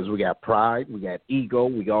 Because we got pride, we got ego,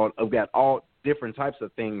 we got all different types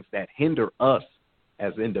of things that hinder us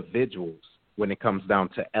as individuals when it comes down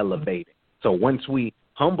to elevating. So once we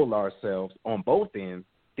humble ourselves on both ends,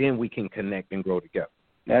 then we can connect and grow together.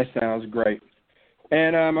 That sounds great.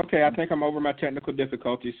 And, okay, I think I'm over my technical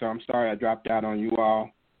difficulties, so I'm sorry I dropped out on you all.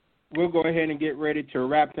 We'll go ahead and get ready to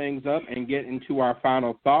wrap things up and get into our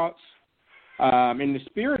final thoughts. In the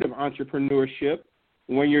spirit of entrepreneurship,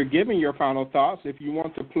 when you're giving your final thoughts, if you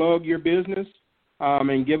want to plug your business,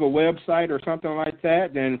 and give a website or something like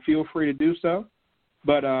that, then feel free to do so.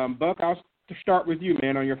 But, Buck, I'll start with you,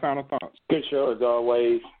 man, on your final thoughts. Good show as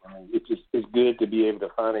always. It's good to be able to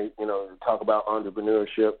finally, talk about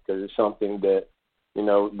entrepreneurship, because it's something that,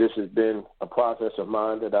 this has been a process of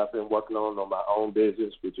mine that I've been working on my own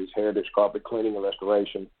business, which is Heritage Carpet Cleaning and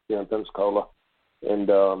Restoration here in Pensacola and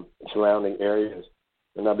surrounding areas.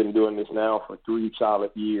 And I've been doing this now for 3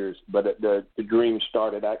 solid years. But the dream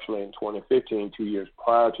started actually in 2015, 2 years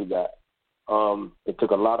prior to that. It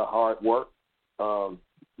took a lot of hard work.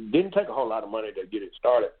 Didn't take a whole lot of money to get it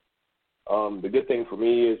started. The good thing for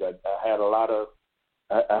me is I had a lot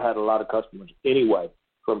of customers anyway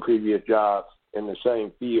from previous jobs in the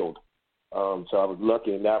same field. So I was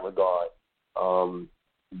lucky in that regard.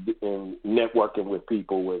 In networking with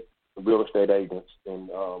people, with real estate agents and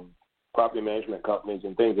property management companies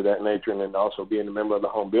and things of that nature, and then also being a member of the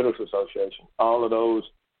Home Builders Association. All of those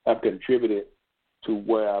have contributed to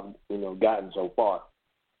where I've gotten so far.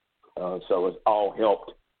 So it's all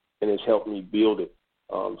helped, and it's helped me build it.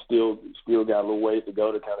 Still got a little ways to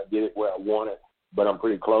go to kind of get it where I want it, but I'm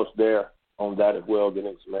pretty close there on that as well,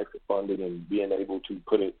 getting some extra funding and being able to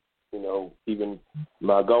put it, even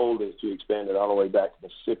my goal is to expand it all the way back to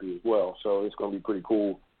Mississippi as well. So it's going to be pretty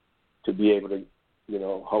cool to be able to,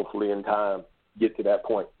 hopefully in time get to that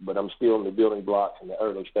point. But I'm still in the building blocks in the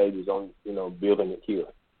early stages on, building it here.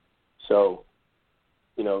 So,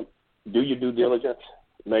 do your due diligence.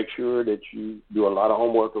 Make sure that you do a lot of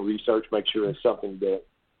homework or research. Make sure it's something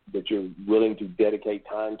that you're willing to dedicate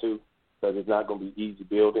time to, because it's not going to be easy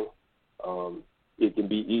building. It can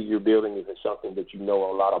be easier building if it's something that you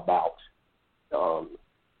know a lot about.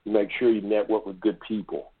 Make sure you network with good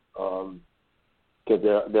people, because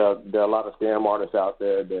there are a lot of scam artists out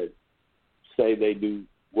there that say they do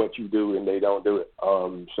what you do and they don't do it.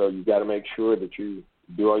 So you got to make sure that you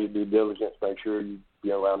do all your due diligence. Make sure you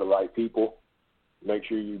be around the right people. Make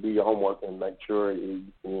sure you do your homework and make sure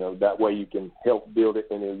that way you can help build it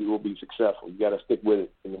and it will be successful. You got to stick with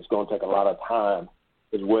it, and it's going to take a lot of time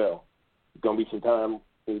as well. There's going to be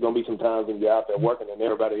some times when you're out there working and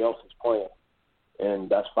everybody else is playing, and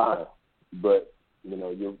that's fine. But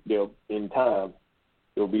in time,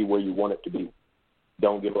 it'll be where you want it to be.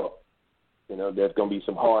 Don't give up. There's going to be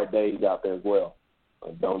some hard days out there as well.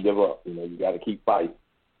 Don't give up. You got to keep fighting.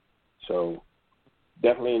 So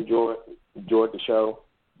definitely enjoyed the show.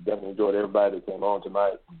 Definitely enjoyed everybody that came on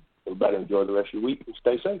tonight. Everybody enjoy the rest of your week and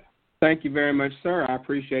stay safe. Thank you very much, sir. I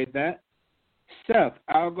appreciate that. Seth,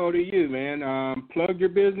 I'll go to you, man. Plug your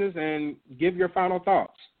business and give your final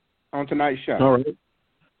thoughts on tonight's show. All right.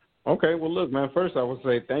 Okay. Well, look, man. First, I would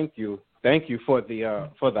say thank you. Thank you for the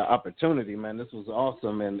opportunity, man. This was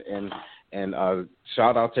awesome, and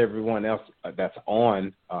shout out to everyone else that's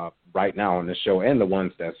on right now on the show and the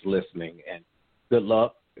ones that's listening. And good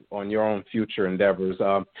luck on your own future endeavors.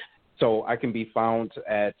 So I can be found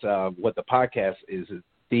at what the podcast is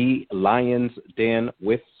The Lion's Den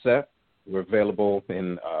with Seth. We're available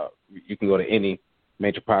in you can go to any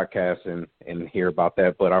major podcast and hear about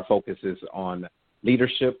that. But our focus is on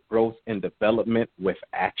leadership, growth, and development with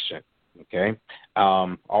action. Okay.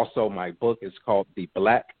 Also, my book is called The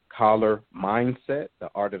Black Collar Mindset, The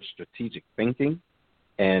Art of Strategic Thinking.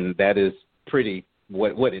 And that is pretty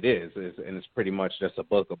what it is, and it's pretty much just a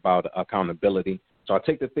book about accountability. So I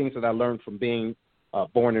take the things that I learned from being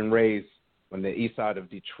born and raised on the east side of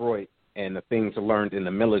Detroit and the things I learned in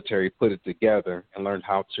the military, put it together and learned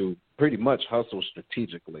how to pretty much hustle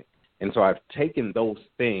strategically. And so I've taken those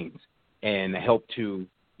things and helped to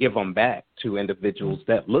give them back to individuals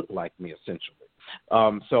that look like me, essentially.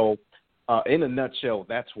 So in a nutshell,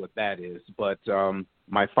 that's what that is. But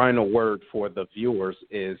my final word for the viewers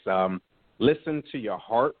is listen to your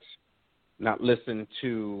heart, not listen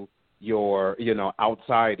to your,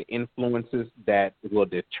 outside influences that will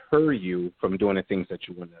deter you from doing the things that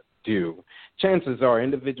you want to do. Chances are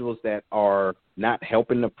individuals that are not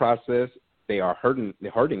helping the process, they are hurting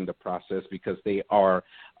the process because they are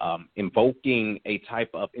invoking a type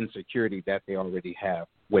of insecurity that they already have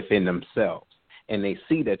within themselves. And they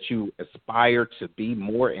see that you aspire to be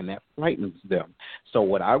more, and that frightens them. So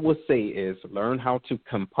what I would say is learn how to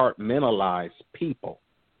compartmentalize people.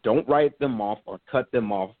 Don't write them off or cut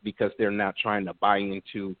them off because they're not trying to buy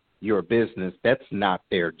into your business. That's not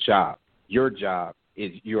their job. Your job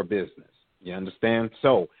is your business. You understand?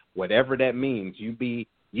 So whatever that means, you be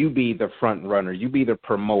the front runner, you be the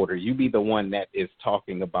promoter, you be the one that is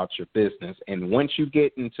talking about your business. And once you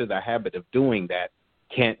get into the habit of doing that,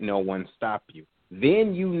 can't no one stop you.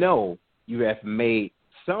 Then you have made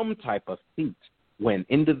some type of feat when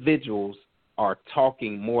individuals are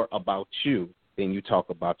talking more about you then you talk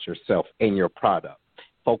about yourself and your product.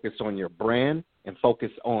 Focus on your brand and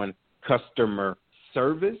focus on customer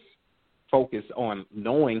service. Focus on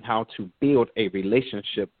knowing how to build a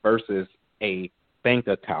relationship versus a bank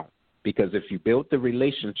account. Because if you build the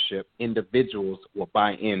relationship, individuals will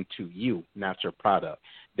buy into you, not your product.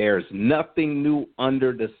 There's nothing new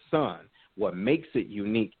under the sun. What makes it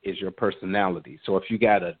unique is your personality. So if you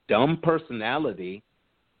got a dumb personality,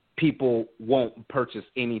 people won't purchase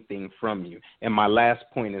anything from you. And my last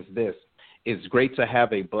point is this. It's great to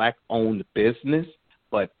have a black-owned business,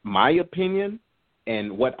 but my opinion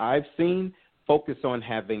and what I've seen, focus on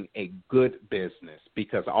having a good business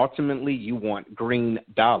because ultimately you want green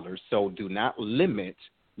dollars. So do not limit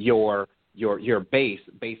your base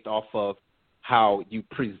based off of how you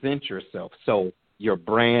present yourself. So your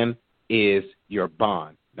brand is your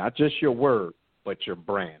bond, not just your word, but your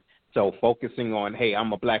brand. So focusing on, hey,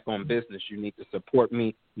 I'm a black-owned business, you need to support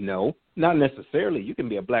me. No, not necessarily. You can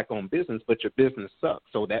be a black-owned business, but your business sucks.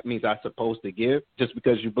 So that means I'm supposed to give just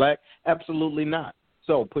because you're black? Absolutely not.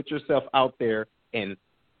 So put yourself out there and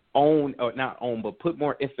own, or not own, but put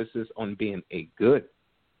more emphasis on being a good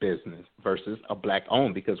business versus a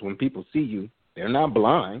black-owned, because when people see you, they're not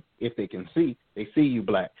blind. If they can see, they see you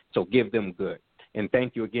black. So give them good. And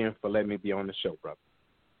thank you again for letting me be on the show, brother.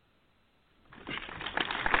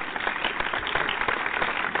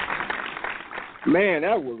 Man,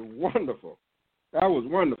 that was wonderful. That was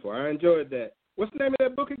wonderful. I enjoyed that. What's the name of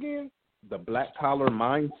that book again? The Black Collar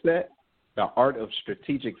Mindset, The Art of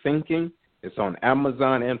Strategic Thinking. It's on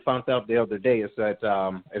Amazon and found out the other day it's at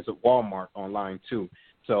Walmart online too.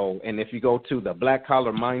 So, and if you go to the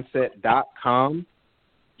blackcollarmindset.com,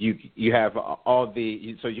 you have all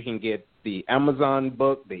the, so you can get the Amazon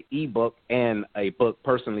book, the ebook, and a book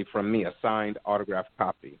personally from me, a signed autographed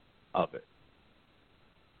copy of it.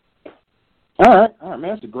 All right,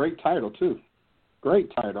 man, that's a great title too.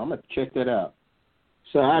 Great title. I'm gonna check that out.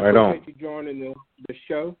 So I appreciate you joining the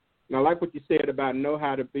show. And I like what you said about know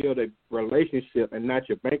how to build a relationship and not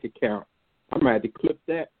your bank account. I might have to clip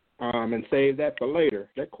that and save that for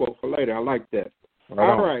later. That quote for later. I like that.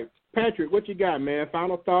 All right, Patrick, what you got, man?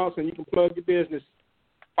 Final thoughts, and you can plug your business.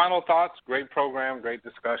 Final thoughts. Great program. Great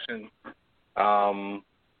discussion. I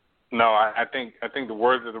think the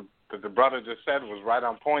words that the brother just said was right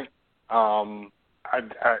on point. I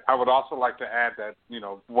would also like to add that,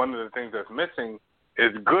 one of the things that's missing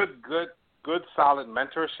is good, solid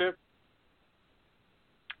mentorship,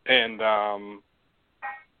 and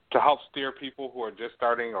to help steer people who are just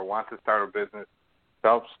starting or want to start a business, to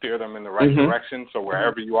help steer them in the right direction. So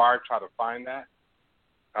wherever you are, try to find that.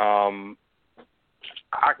 I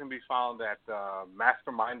can be found at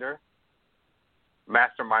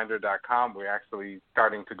Masterminder.com. We're actually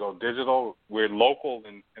starting to go digital. We're local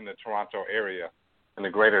in the Toronto area, in the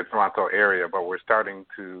greater Toronto area, but we're starting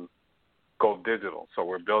to go digital. So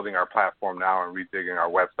we're building our platform now and redigging our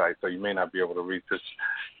website. So you may not be able to reach us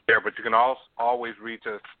there, but you can always reach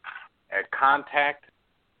us at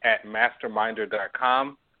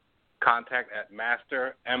contact@masterminder.com,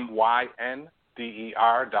 contact@master,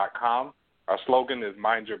 MYNDER.com. Our slogan is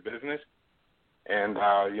Mind Your Business, and,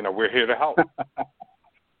 we're here to help.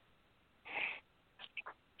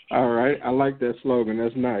 All right. I like that slogan.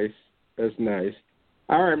 That's nice.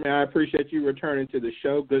 All right, man. I appreciate you returning to the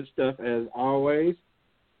show. Good stuff as always.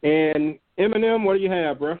 And Eminem, what do you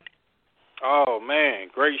have, bro? Oh, man.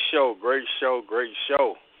 Great show.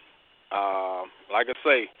 Like I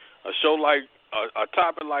say, a show like a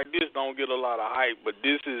topic like this don't get a lot of hype, but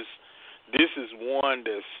this is one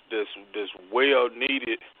that's well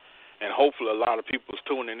needed, and hopefully a lot of people's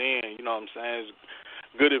tuning in. You know what I'm saying? It's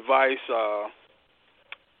good advice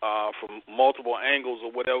from multiple angles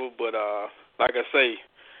or whatever. But like I say,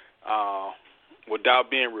 without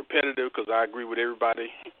being repetitive, because I agree with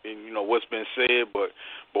everybody and what's been said. But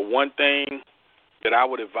one thing that I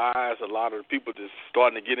would advise a lot of the people that's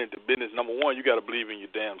starting to get into business, number one, you got to believe in your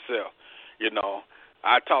damn self.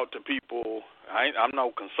 I talk to people. I'm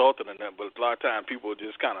no consultant or nothing, but a lot of times people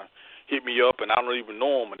just kind of hit me up, and I don't even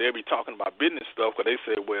know them, and they'll be talking about business stuff because they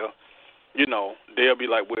say, well, they'll be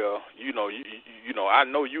like, well, I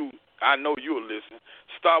know you'll listen.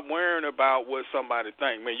 Stop worrying about what somebody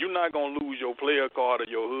think. Man, you're not going to lose your player card or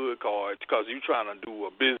your hood card because you're trying to do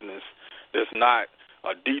a business that's not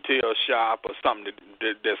a detail shop or something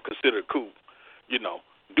that's considered cool. Do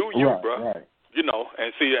you, right, bro. Right.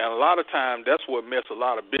 And see, and a lot of times that's what messes a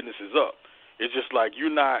lot of businesses up. It's just like you're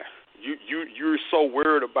so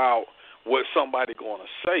worried about what somebody going to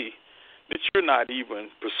say that you're not even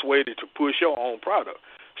persuaded to push your own product.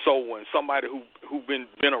 So when somebody who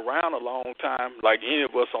been around a long time, like any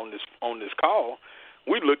of us on this call,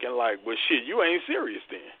 we looking like, well, shit, you ain't serious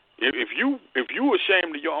then. If you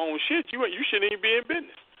ashamed of your own shit, you shouldn't even be in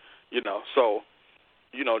business. So,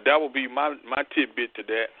 that would be my tidbit to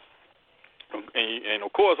that. And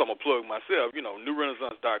of course, I'm going to plug myself,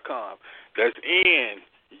 newrenaissance.com. That's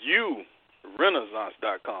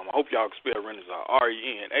NURenaissance.com. I hope y'all can spell Renaissance,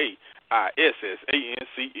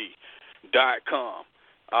 RENAISSANCE.com.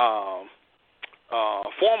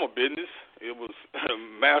 Former business, it was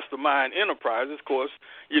Mastermind Enterprises. Of course,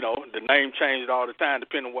 the name changed all the time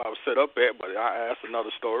depending on where I was set up at, but that's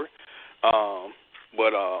another story.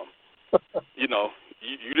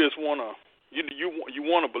 You just want to, you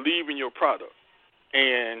want to believe in your product.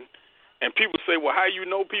 And people say, well, how you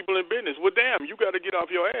know people in business? Well, damn, you got to get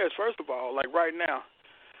off your ass, first of all. Like right now,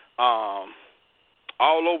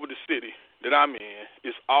 all over the city that I'm in,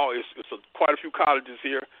 it's quite a few colleges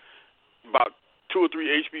here, about 2 or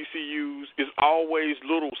 3 HBCUs. It's always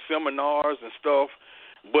little seminars and stuff.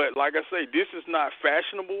 But like I say, this is not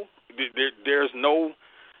fashionable. There's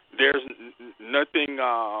nothing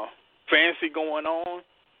fancy going on.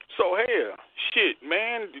 So, hell, shit,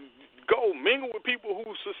 man, go mingle with people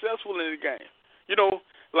who's successful in the game. You're going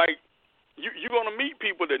to meet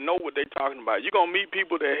people that know what they're talking about. You're going to meet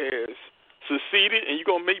people that has succeeded, and you're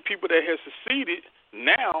going to meet people that have succeeded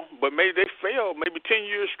now, but maybe they failed maybe 10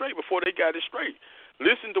 years straight before they got it straight.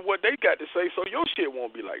 Listen to what they got to say so your shit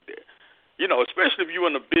won't be like that. Especially if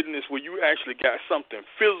you're in a business where you actually got something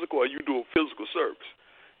physical or you do a physical service.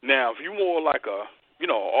 Now, if you're more like a,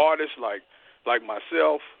 artist like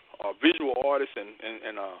myself, a visual artist,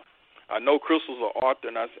 and I know Crystal's an author,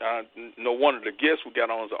 and I know one of the guests we got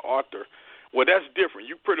on is an author. Well, that's different.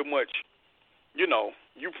 You pretty much, you know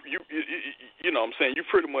what I'm saying, you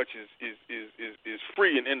pretty much is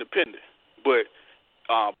free and independent. But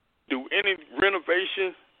do any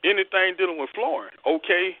renovation, anything dealing with flooring,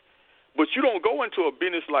 okay? But you don't go into a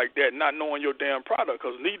business like that not knowing your damn product,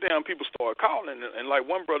 because these damn people start calling, and like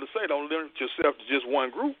one brother said, don't limit yourself to just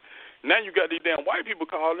one group. Now you got these damn white people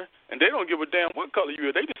calling, and they don't give a damn what color you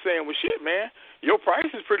are. They just saying, well, shit, man, your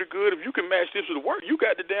price is pretty good. If you can match this with the work, you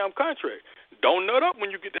got the damn contract. Don't nut up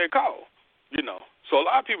when you get that call, So a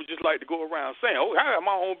lot of people just like to go around saying, oh, I have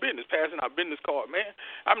my own business, passing out business card, man.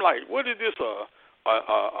 I'm like, what is this, a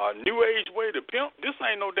new age way to pimp? This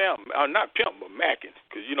ain't no damn, not pimp, but macking,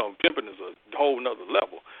 because, pimping is a whole nother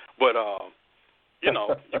level. But, you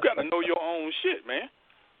got to know your own shit, man,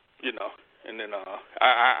 And then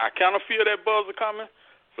I kind of feel that buzzer coming,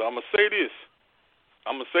 so I'm going to say this.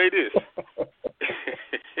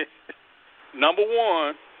 Number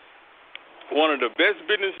one of the best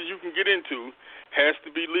businesses you can get into has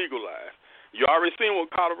to be legalized. You already seen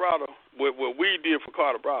what we did for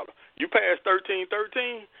Colorado. You pass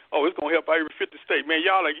 1313, it's going to help out every 50 state. Man,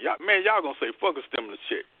 y'all going to say, fuck a stimulus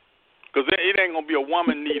check, because it ain't going to be a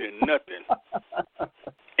woman needing nothing.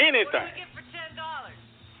 Anything. What do you get for $10?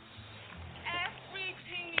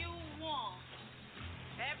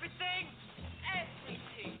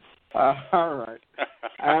 All right.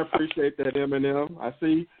 I appreciate that, Eminem. I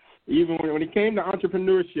see. Even when it came to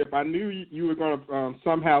entrepreneurship, I knew you were going to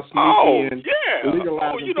somehow sneak in.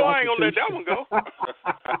 Legalizing I ain't going to let that one go.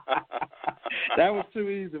 That was too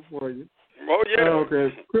easy for you. Oh, yeah.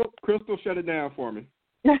 Okay. Crystal, shut it down for me.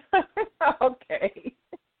 Okay.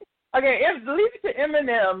 Leave it to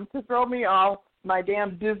Eminem to throw me off my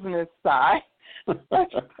damn business side.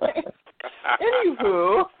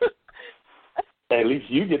 Anywho. At least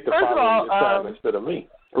you get the following time instead of me.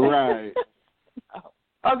 Right.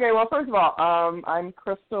 Okay, well, first of all, I'm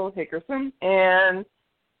Crystal Hickerson, and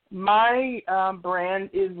my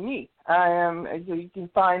brand is me. You can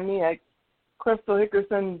find me at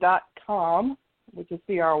crystalhickerson.com, which is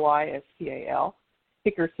CRYSTAL.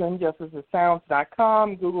 Hickerson, just as it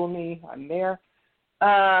sounds.com. Google me, I'm there.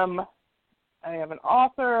 I am an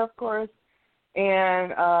author, of course,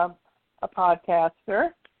 and a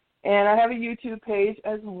podcaster. And I have a YouTube page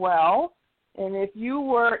as well. And if you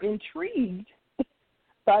were intrigued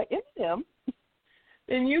by Eminem,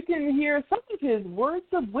 then you can hear some of his words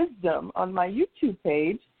of wisdom on my YouTube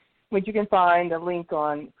page, which you can find a link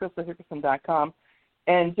on crystalhickerson.com.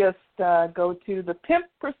 And just go to the Pimp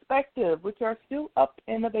Perspective, which are still up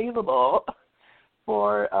and available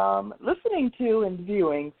for listening to and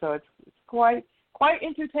viewing. So it's quite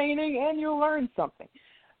entertaining, and you'll learn something.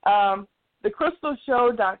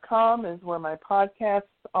 TheCrystalShow.com is where my podcasts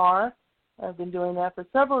are. I've been doing that for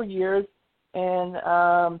several years, and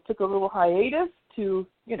took a little hiatus to,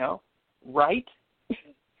 write.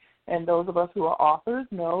 And those of us who are authors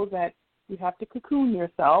know that you have to cocoon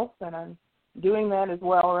yourself, and I'm doing that as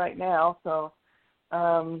well right now. So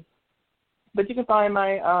But you can find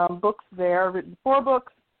my books there. I've written 4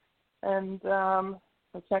 books, and so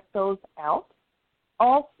check those out.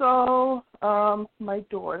 Also, my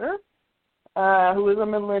daughter, who is a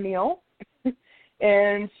millennial,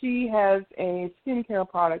 and she has a skincare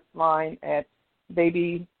products line at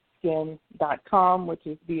babyskin.com, which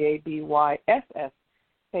is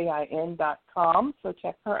BABYSSKIN.com. So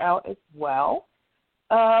check her out as well.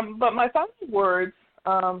 But my final words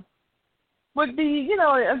would be,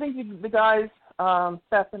 I think the guys,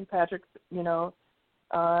 Seth and Patrick,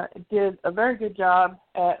 did a very good job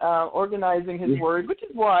at organizing his words, which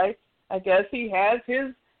is why I guess he has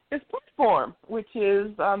his platform, which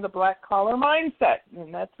is the Black Collar Mindset,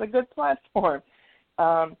 and that's a good platform.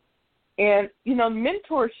 And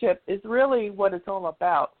mentorship is really what it's all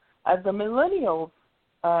about. The millennials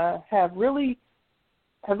have really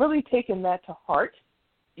taken that to heart.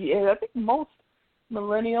 And I think most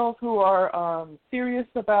millennials who are serious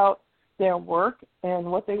about their work and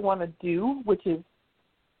what they want to do, which is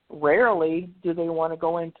rarely do they want to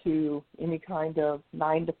go into any kind of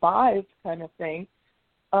 9-to-5 kind of thing,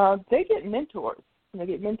 they get mentors. They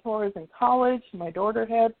get mentors in college. My daughter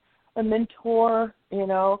had a mentor,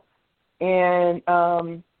 and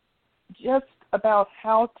just about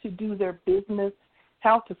how to do their business,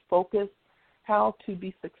 how to focus, how to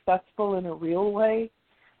be successful in a real way.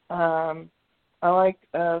 I like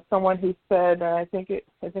someone who said, I think it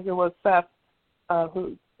was Seth,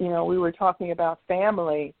 who we were talking about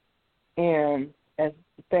family and as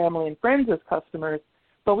family and friends as customers,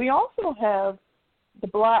 but we also have the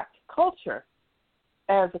Black culture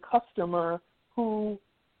as a customer who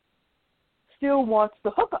still wants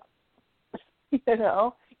the hookup,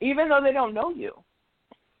 even though they don't know you.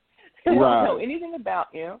 They don't know anything about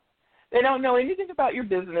you. They don't know anything about your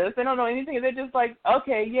business. They don't know anything. They're just like,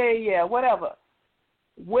 okay, yeah, whatever.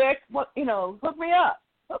 Hook me up. Hook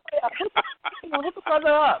me up. Hook a brother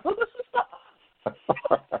up. Hook a sister up.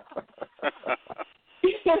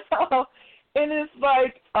 And it's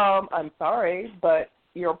like, I'm sorry, but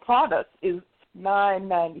your product is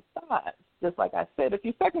 $9.95, just like I said a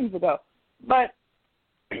few seconds ago. But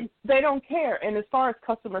they don't care. And as far as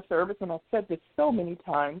customer service, and I've said this so many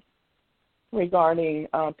times regarding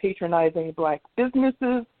patronizing Black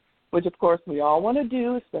businesses, which of course we all want to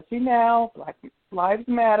do, especially now, Black Lives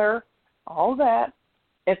Matter, all that.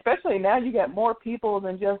 Especially now you get more people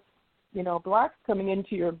than just, Blacks coming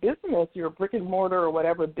into your business, your brick and mortar or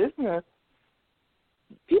whatever business.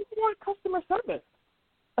 People want customer service.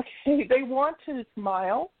 Okay, they want to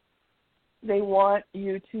smile. They want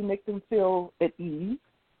you to make them feel at ease.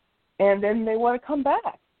 And then they want to come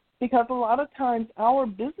back. Because a lot of times our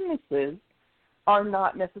businesses are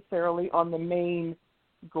not necessarily on the main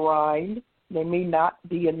grind. They may not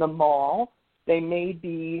be in the mall. They may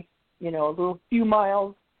be, a little few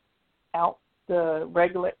miles out the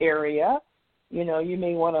regular area. You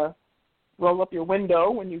may want to roll up your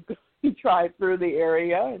window when you drive through the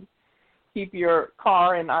area and keep your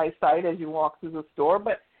car in eyesight as you walk through the store.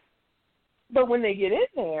 But when they get in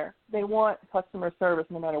there, they want customer service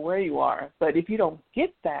no matter where you are. But if you don't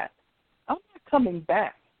get that, I'm not coming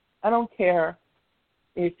back. I don't care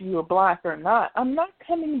if you're Black or not. I'm not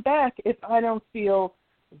coming back if I don't feel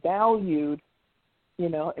valued,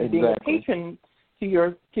 as being a patron to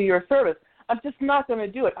your service. I'm just not going to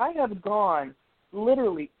do it. I have gone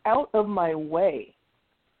literally out of my way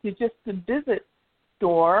to visit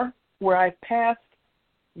store where I've passed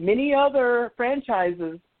many other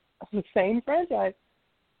franchises of the same franchise,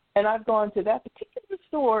 and I've gone to that particular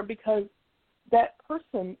store because that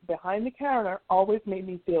person behind the counter always made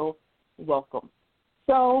me feel welcome.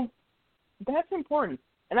 So that's important.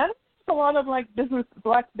 And I don't think a lot of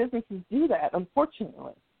Black businesses do that,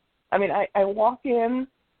 unfortunately. I mean, I walk in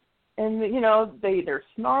and, they're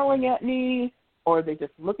snarling at me or they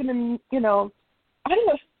just looking at me, I'm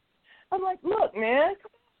like, look, man,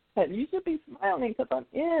 come on. You should be smiling because I'm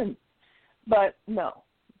in. But no,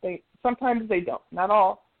 sometimes they don't. Not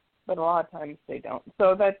all, but a lot of times they don't.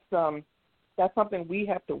 So that's something we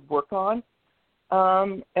have to work on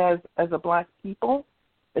as a Black people,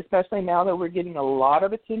 especially now that we're getting a lot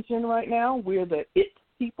of attention right now. We're the it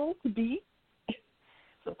people to be.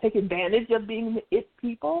 So take advantage of being the it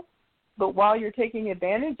people. But while you're taking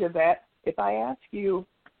advantage of that, if I ask you,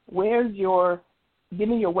 give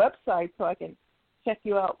me your website so I can check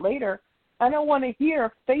you out later, I don't want to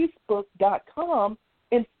hear Facebook.com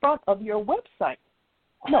in front of your website.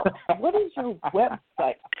 No, what is your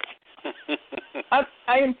website?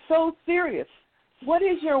 I am so serious. What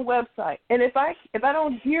is your website? And if I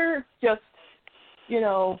don't hear just,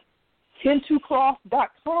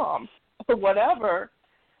 Kentocloth.com or whatever,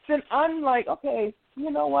 then I'm like, okay,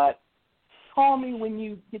 you know what? call me when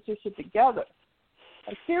you get your shit together.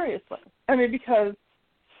 Like, seriously. I mean, because,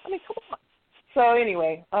 come on. So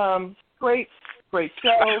anyway, great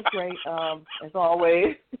show, great, as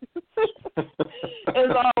always.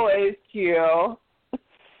 Q.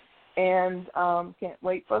 And can't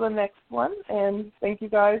wait for the next one. And thank you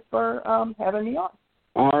guys for having me on.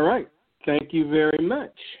 All right. Thank you very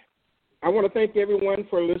much. I want to thank everyone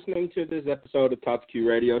for listening to this episode of Talk to Q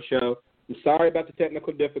Radio Show. I'm sorry about the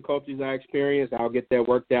technical difficulties I experienced. I'll get that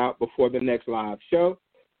worked out before the next live show.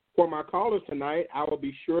 For my callers tonight, I will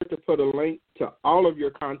be sure to put a link to all of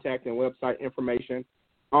your contact and website information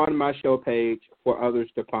on my show page for others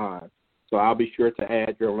to find. So I'll be sure to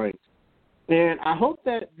add your links. And I hope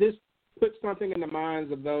that this puts something in the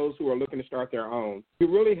minds of those who are looking to start their own. You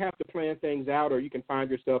really have to plan things out, or you can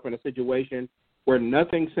find yourself in a situation where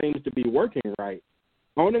nothing seems to be working right.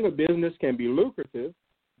 Owning a business can be lucrative,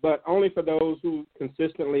 but only for those who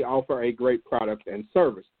consistently offer a great product and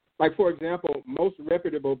service. Like, for example, most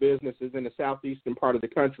reputable businesses in the southeastern part of the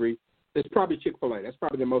country is probably Chick-fil-A. That's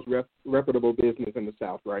probably the most reputable business in the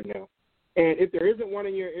South right now. And if there isn't one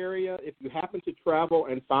in your area, if you happen to travel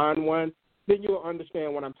and find one, then you'll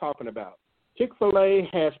understand what I'm talking about. Chick-fil-A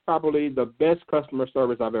has probably the best customer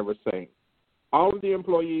service I've ever seen. All of the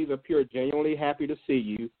employees appear genuinely happy to see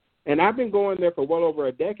you, and I've been going there for well over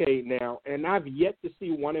a decade now, and I've yet to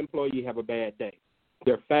see one employee have a bad day.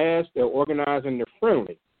 They're fast, they're organized, and they're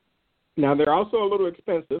friendly. Now, they're also a little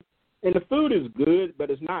expensive, and the food is good, but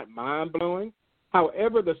it's not mind-blowing.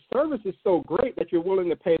 However, the service is so great that you're willing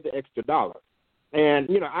to pay the extra dollar. And,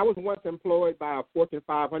 I was once employed by a Fortune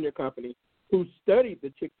 500 company who studied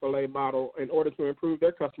the Chick-fil-A model in order to improve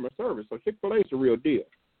their customer service. So Chick-fil-A is the real deal.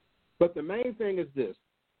 But the main thing is this: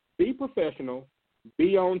 be professional,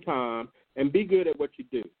 be on time, and be good at what you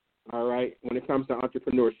do, all right, when it comes to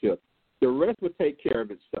entrepreneurship. The rest will take care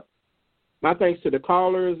of itself. My thanks to the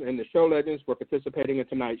callers and the show legends for participating in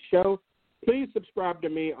tonight's show. Please subscribe to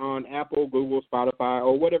me on Apple, Google, Spotify,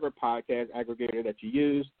 or whatever podcast aggregator that you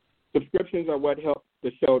use. Subscriptions are what help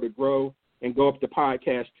the show to grow and go up the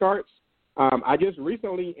podcast charts. I just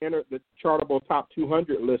recently entered the Chartable Top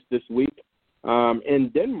 200 list this week. In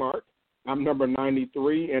Denmark, I'm number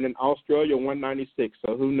 93, and in Australia, 196.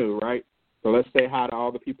 So who knew, right? So let's say hi to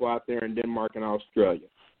all the people out there in Denmark and Australia.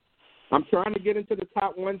 I'm trying to get into the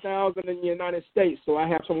top 1,000 in the United States, so I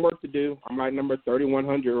have some work to do. I'm like number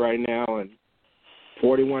 3,100 right now and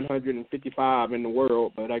 4,155 in the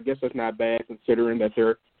world, but I guess that's not bad considering that there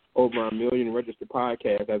are over 1 million registered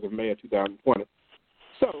podcasts as of May of 2020.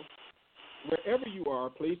 So wherever you are,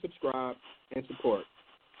 please subscribe and support.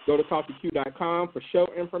 Go to TalkToQ.com for show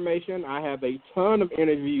information. I have a ton of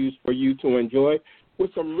interviews for you to enjoy with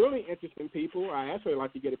some really interesting people. I actually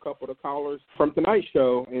like to get a couple of callers from tonight's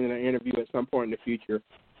show in an interview at some point in the future.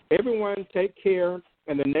 Everyone, take care,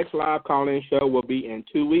 and the next live call-in show will be in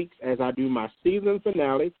 2 weeks as I do my season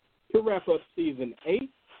finale to wrap up Season 8.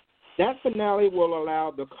 That finale will allow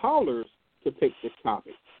the callers to pick the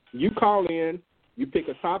topic. You call in, you pick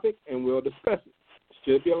a topic, and we'll discuss it.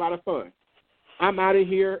 Should be a lot of fun. I'm out of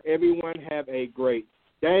here. Everyone have a great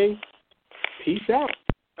day. Peace out.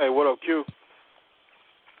 Hey, what up, Q?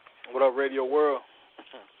 What up, Radio World?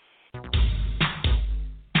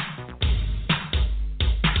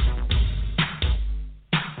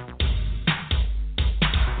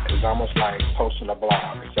 It's almost like posting a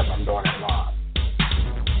blog, except I'm doing it live.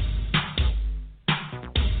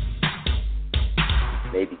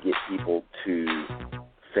 Maybe get people to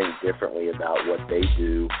think differently about what they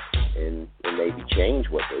do and maybe change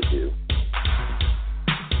what they do.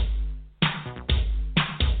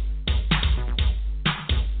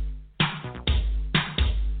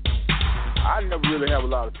 I never really have a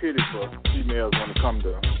lot of pity for females when it comes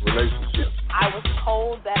to relationships. I was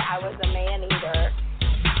told that I was a man eater.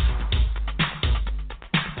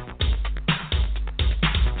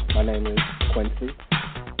 My name is Quincy.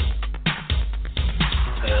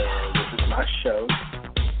 This is my show.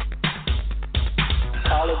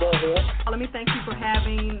 Let me thank you for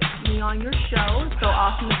having me on your show. It's so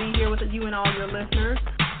awesome to be here with you and all your listeners.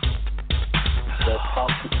 The Talk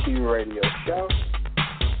to Q Radio Show.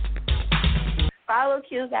 Follow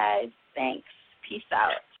Q, guys. Thanks. Peace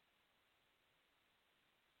out.